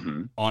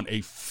on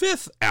a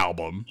 5th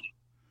album.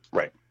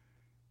 Right.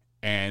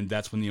 And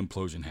that's when the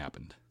implosion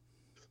happened.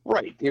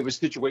 Right. It was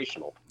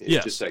situational.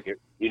 It's just like,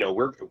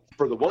 we're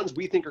for the ones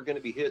we think are going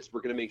to be hits,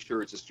 we're going to make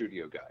sure it's a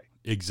studio guy.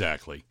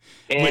 Exactly.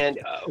 And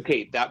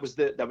that was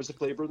the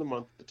flavor of the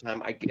month at the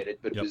time. I get it,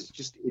 but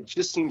it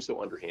just seems so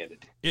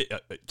underhanded.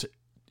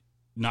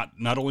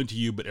 Not only to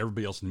you, but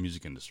everybody else in the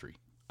music industry.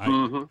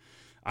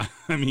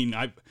 I mean,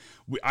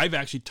 I've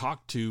actually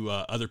talked to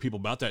other people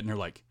about that, and they're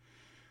like,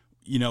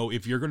 you know,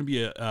 if you're going to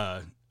be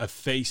a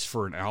face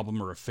for an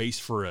album or a face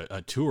for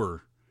a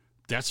tour,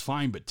 that's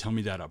fine, but tell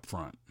me that up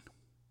front.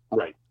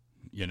 Right.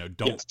 You know,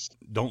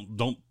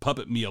 don't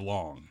puppet me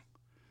along.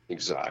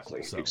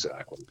 Exactly. So.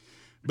 Exactly.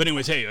 But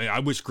anyways, hey, I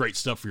wish great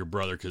stuff for your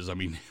brother, because I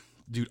mean,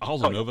 dude,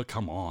 Aldo Nova,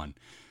 come on.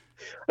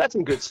 That's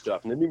some good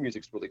stuff, and the new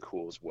music's really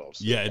cool as well.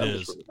 So yeah, it I'm is.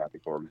 just really happy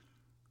for him.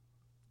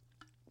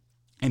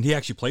 And he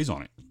actually plays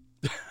on it.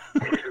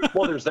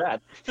 Well, there's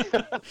that.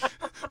 Yeah,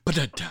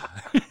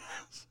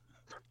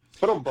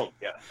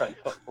 I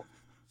know.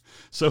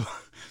 So,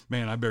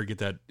 man, I better get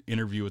that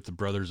interview with the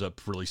brothers up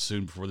really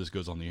soon before this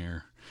goes on the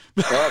air.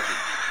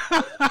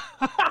 I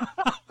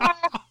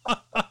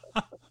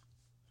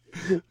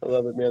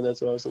love it, man.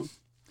 That's awesome.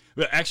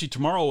 But actually,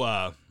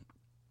 tomorrow,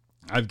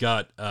 I've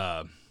got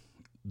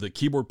the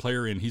keyboard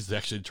player, and he's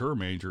actually the tour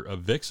manager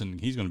of Vixen.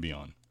 He's going to be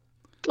on.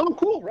 Oh,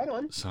 cool. Right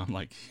on. So I'm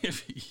like,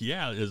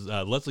 yeah, is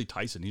Leslie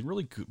Tyson. He's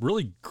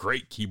really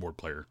great keyboard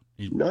player.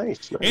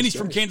 Nice. And he's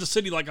from Kansas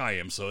City like I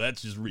am, so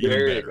that's just even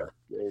there better.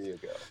 There you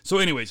go. So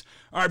anyways,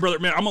 all right, brother,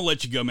 man, I'm going to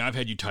let you go, man. I've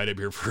had you tied up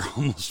here for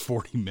almost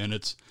 40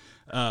 minutes.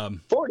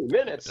 40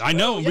 minutes? I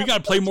know. We got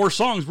to play more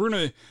songs. We're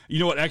going to, you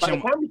know what, actually.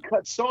 By the time we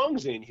cut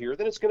songs in here,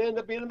 then it's going to end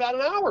up being about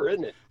an hour,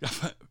 isn't it?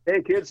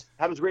 Hey, kids,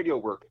 how does radio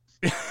work?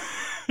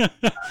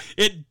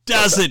 It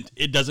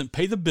doesn't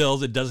pay the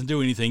bills. It doesn't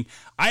do anything.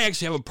 I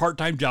actually have a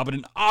part-time job at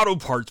an auto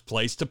parts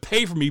place to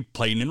pay for me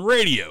playing in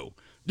radio.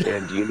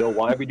 And do you know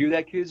why we do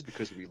that, kids?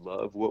 Because we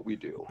love what we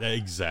do.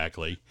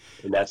 Exactly.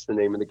 And that's the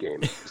name of the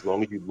game. As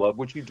long as you love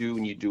what you do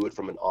and you do it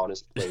from an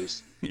honest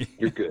place,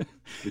 you're good.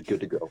 You're good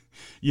to go.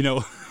 You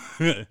know,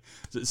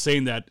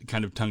 saying that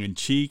kind of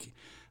tongue-in-cheek,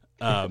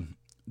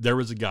 there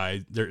is a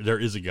guy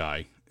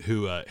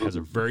who has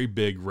a very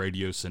big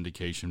radio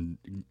syndication,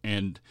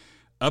 and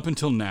up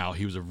until now,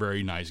 he was a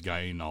very nice guy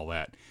and all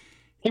that.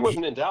 He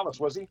wasn't in Dallas,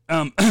 was he?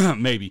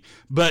 Maybe.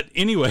 But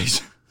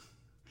anyways,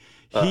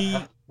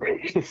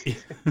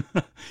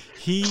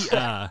 he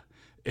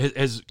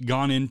has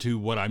gone into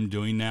what I'm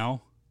doing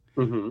now,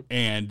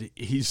 and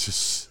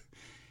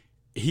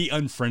he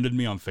unfriended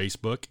me on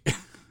Facebook.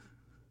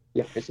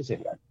 Yeah, it's the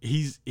same guy.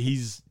 He's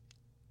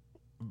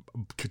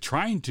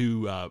trying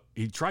to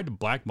he tried to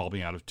blackball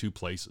me out of 2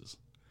 places.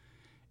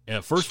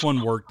 First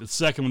one worked. The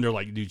second one, they're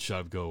like, dude, shut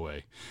up, go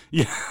away.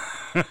 Yeah.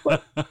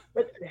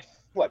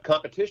 What,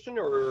 competition,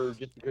 or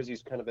just because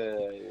he's kind of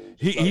a...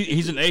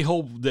 He's an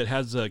a-hole that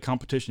has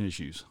competition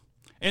issues.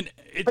 And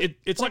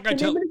it's like I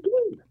tell...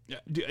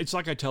 It's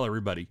like I tell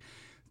everybody.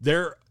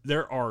 There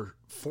are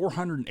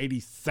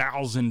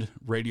 480,000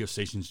 radio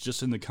stations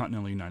just in the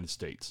continental United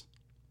States.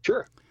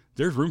 Sure.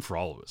 There's room for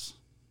all of us.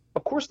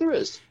 Of course there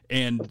is.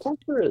 And of course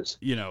there is.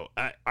 You know,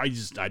 I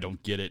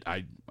don't get it.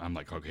 I'm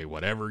like, okay,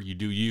 whatever, you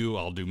do you,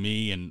 I'll do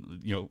me,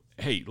 and you know,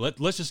 hey,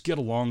 let's just get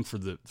along for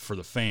the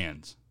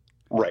fans.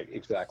 Right,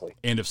 exactly.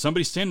 And if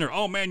somebody's standing there,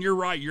 oh man, you're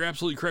right, you're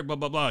absolutely correct, blah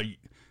blah blah. As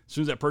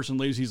soon as that person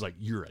leaves, he's like,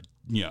 you're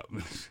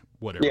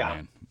whatever,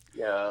 man.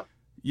 Yeah.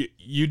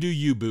 You do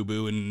you, boo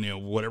boo, and you know,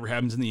 whatever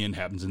happens in the end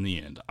happens in the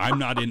end. I'm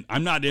not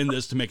in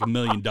this to make $1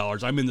 million.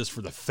 I'm in this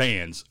for the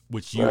fans,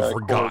 which you've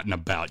forgotten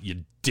about,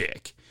 you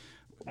dick.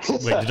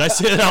 Wait, did I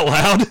say it out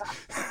loud?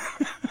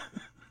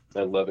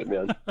 I love it,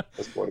 man.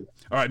 That's funny.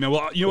 All right, man.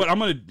 Well, you know what? I'm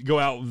going to go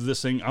out with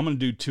this thing. I'm going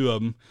to do 2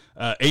 of them.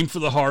 Aim for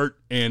the Heart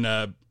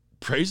and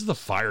Praise of the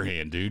Fire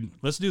Hand, dude.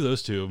 Let's do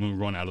those 2 when we're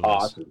going out of this.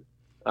 Awesome.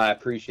 I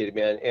appreciate it,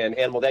 man. And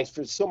Animal, thanks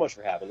so much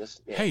for having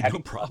us. Hey, no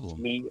problem.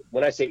 Me,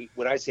 when I say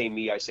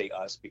me, I say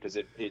us, because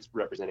it's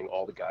representing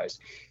all the guys.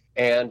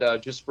 And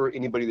just for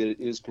anybody that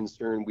is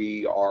concerned,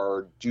 we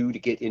are due to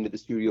get into the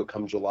studio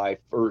come July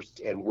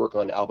 1st and work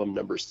on album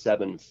number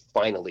 7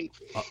 finally.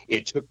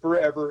 It took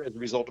forever as a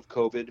result of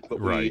COVID, but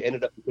we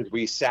ended up, because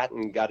we sat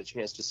and got a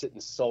chance to sit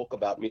and sulk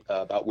about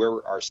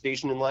where our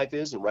station in life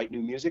is and write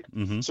new music.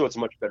 So it's a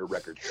much better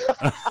record.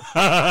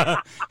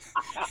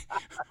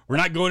 We're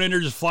not going in there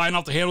just flying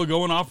off the handle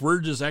going off. We're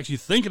just actually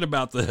thinking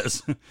about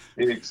this.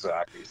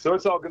 Exactly. So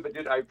it's all good, but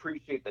dude, I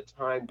appreciate the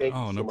time. Thank you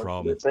so no much.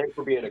 problem. Thanks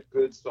for being a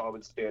good,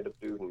 solid stand-up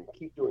dude, and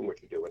keep doing what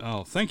you're doing.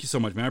 Oh, thank you so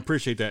much, man. I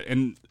appreciate that.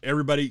 And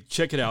everybody,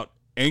 check it out.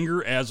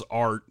 Anger as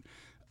Art.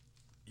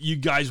 You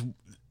guys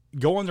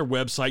go on their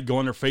website, go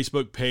on their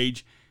Facebook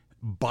page,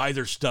 buy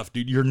their stuff,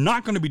 dude. You're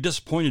not going to be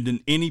disappointed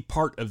in any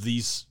part of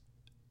these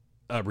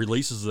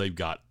releases they've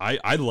got.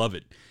 I love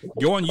it.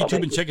 Go on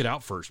YouTube and check it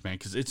out first, man,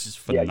 because it's just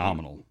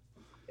phenomenal.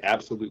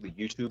 Absolutely,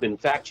 YouTube. In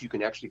fact, you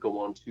can actually go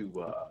on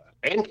to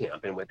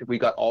Bandcamp, and we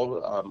got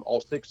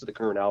all 6 of the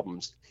current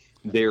albums.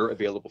 They're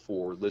available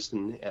for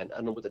listen, and I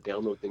don't know what the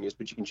download thing is,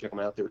 but you can check them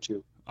out there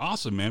too.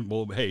 Awesome, man.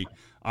 Well, hey,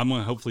 I'm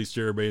going to hopefully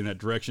steer everybody in that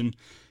direction.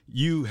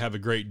 You have a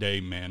great day,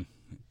 man.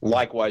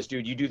 Likewise,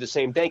 dude. You do the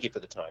same. Thank you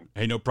for the time.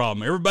 Hey, no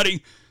problem.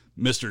 Everybody,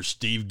 Mr.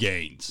 Steve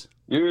Gaines.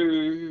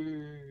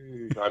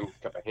 I'm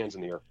got my hands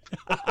in the air.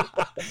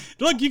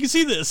 Look, you can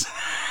see this.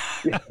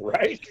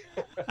 Right?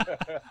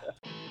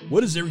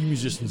 What is every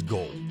musician's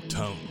goal?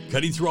 Tone.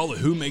 Cutting through all the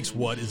who makes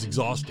what is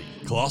exhausting.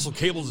 Colossal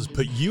Cables has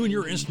put you and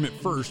your instrument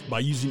first by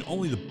using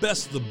only the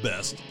best of the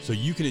best so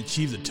you can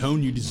achieve the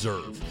tone you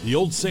deserve. The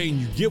old saying,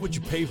 you get what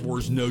you pay for,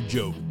 is no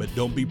joke, but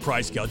don't be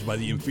price gouged by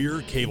the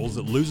inferior cables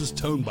that loses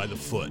tone by the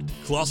foot.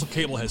 Colossal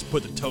Cable has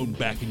put the tone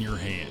back in your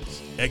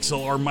hands.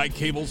 XLR mic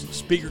cables,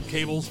 speaker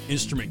cables,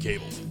 instrument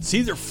cables.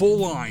 See their full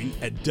line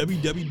at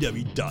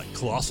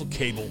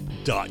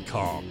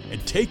www.colossalcable.com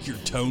and take your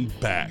tone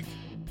back.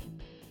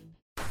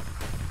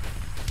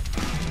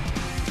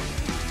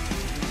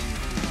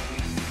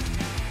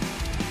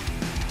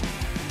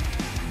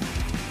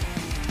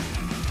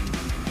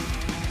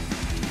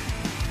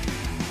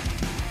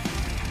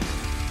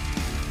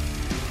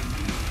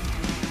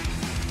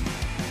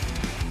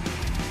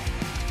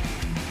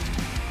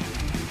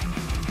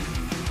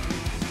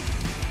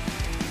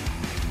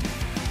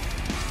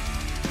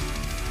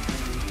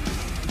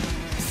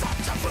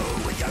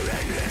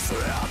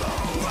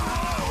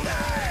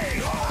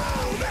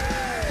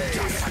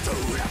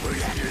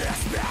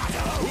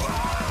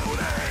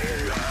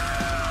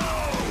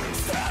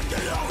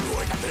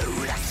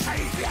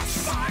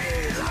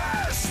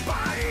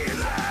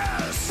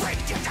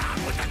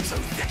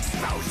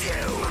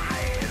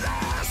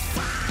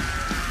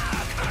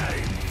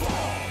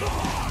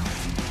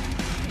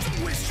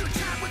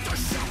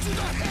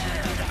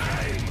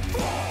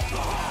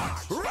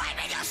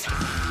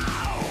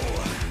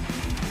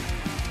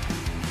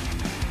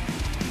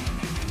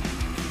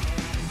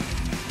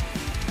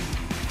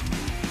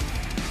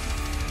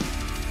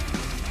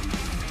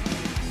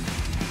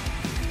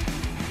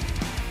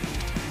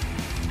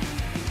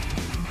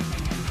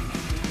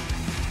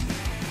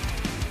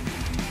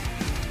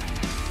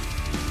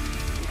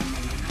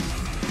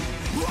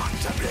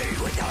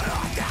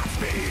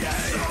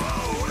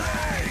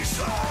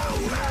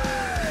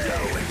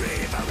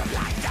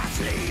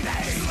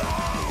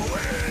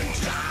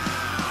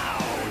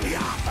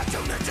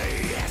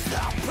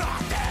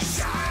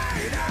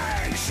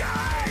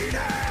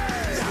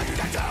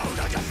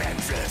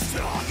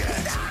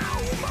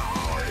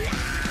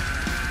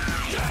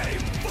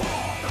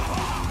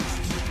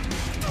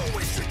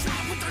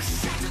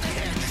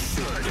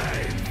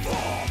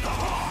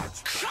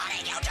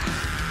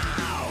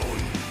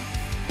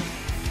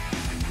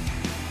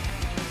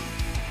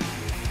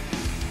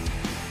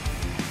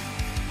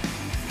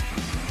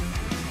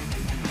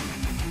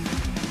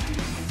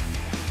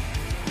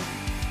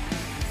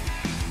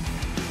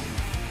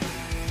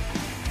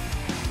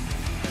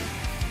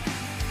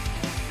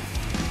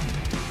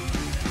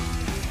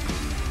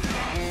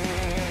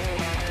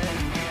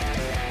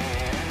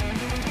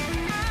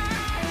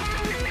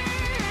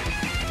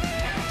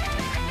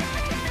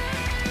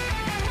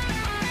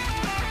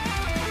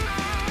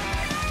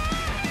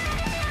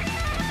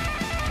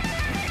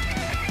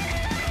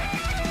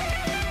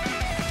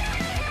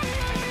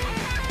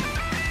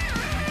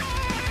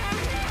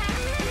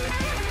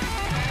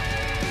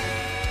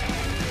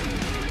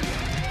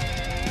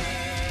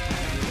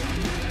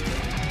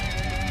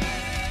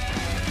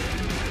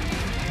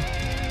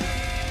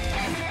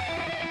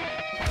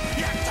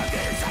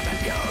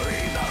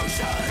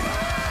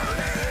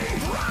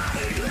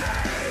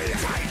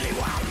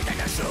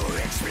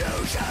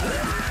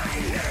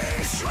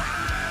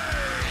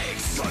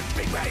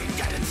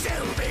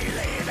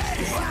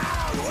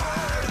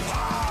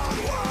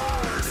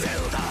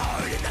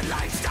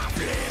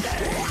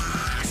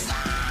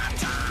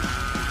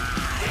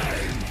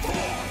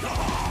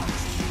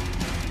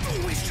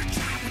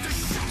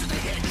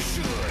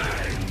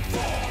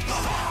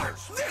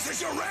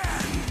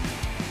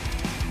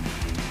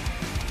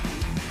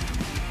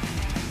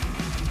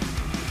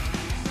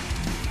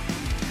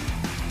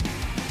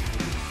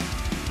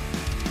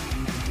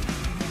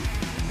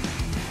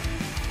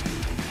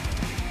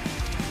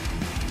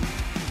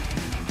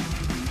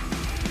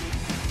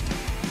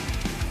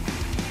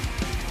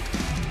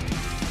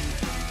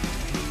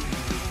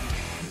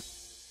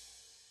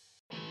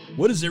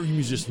 What is every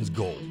musician's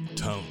goal?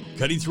 Tone.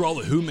 Cutting through all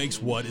the who makes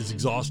what is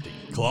exhausting.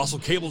 Colossal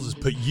Cables has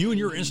put you and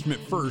your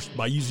instrument first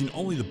by using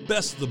only the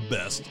best of the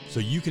best so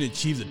you can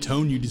achieve the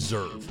tone you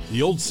deserve.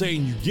 The old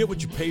saying, you get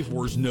what you pay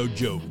for, is no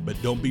joke, but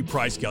don't be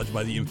price gouged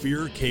by the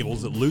inferior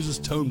cables that loses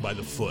tone by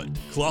the foot.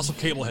 Colossal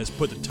Cable has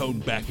put the tone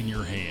back in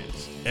your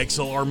hands.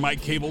 XLR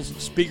mic cables,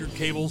 speaker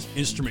cables,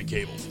 instrument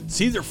cables.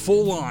 See their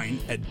full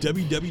line at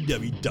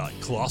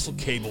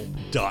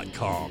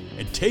www.colossalcable.com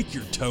and take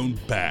your tone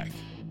back.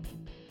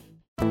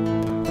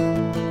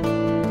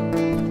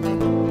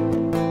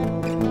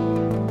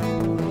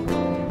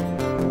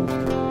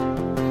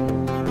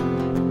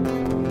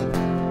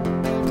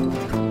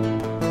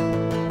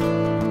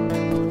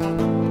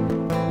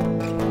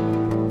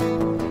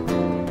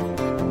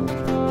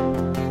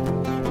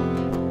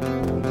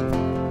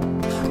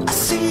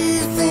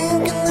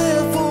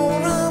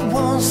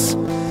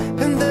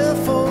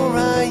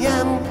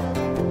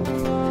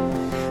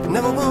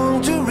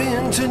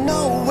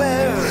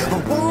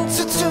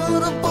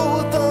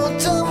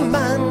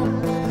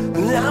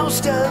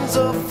 Stands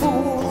a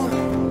fool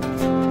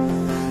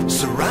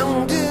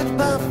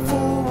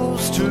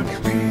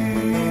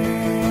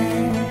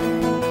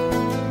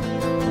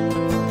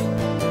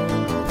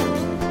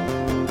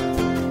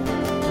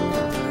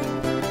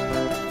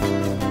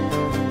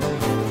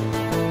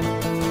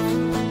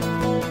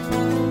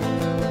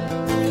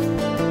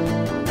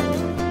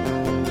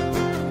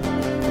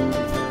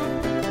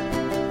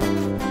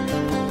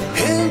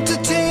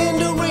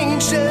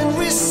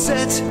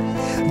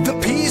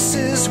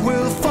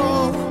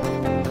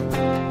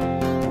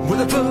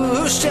the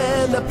pushed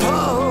and the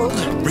pulled,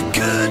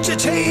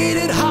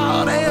 regurgitated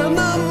hard and